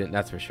a student,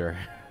 that's for sure.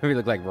 We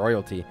look like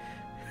royalty.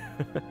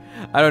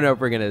 I don't know if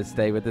we're going to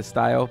stay with this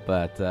style,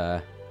 but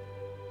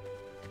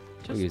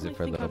we'll use it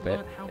for a little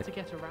bit.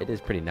 It is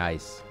pretty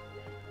nice.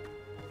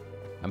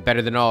 I'm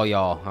better than all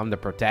y'all. I'm the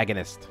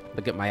protagonist.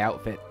 Look at my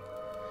outfit.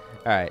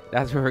 Alright,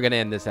 that's where we're going to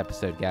end this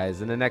episode,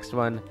 guys. In the next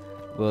one,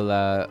 we'll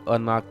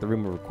unlock the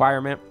Room of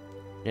Requirement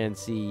and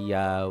see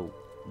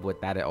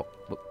what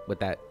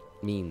that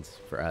means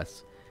for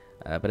us.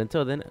 But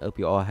until then, I hope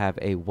you all have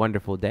a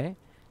wonderful day,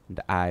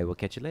 and I will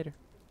catch you later.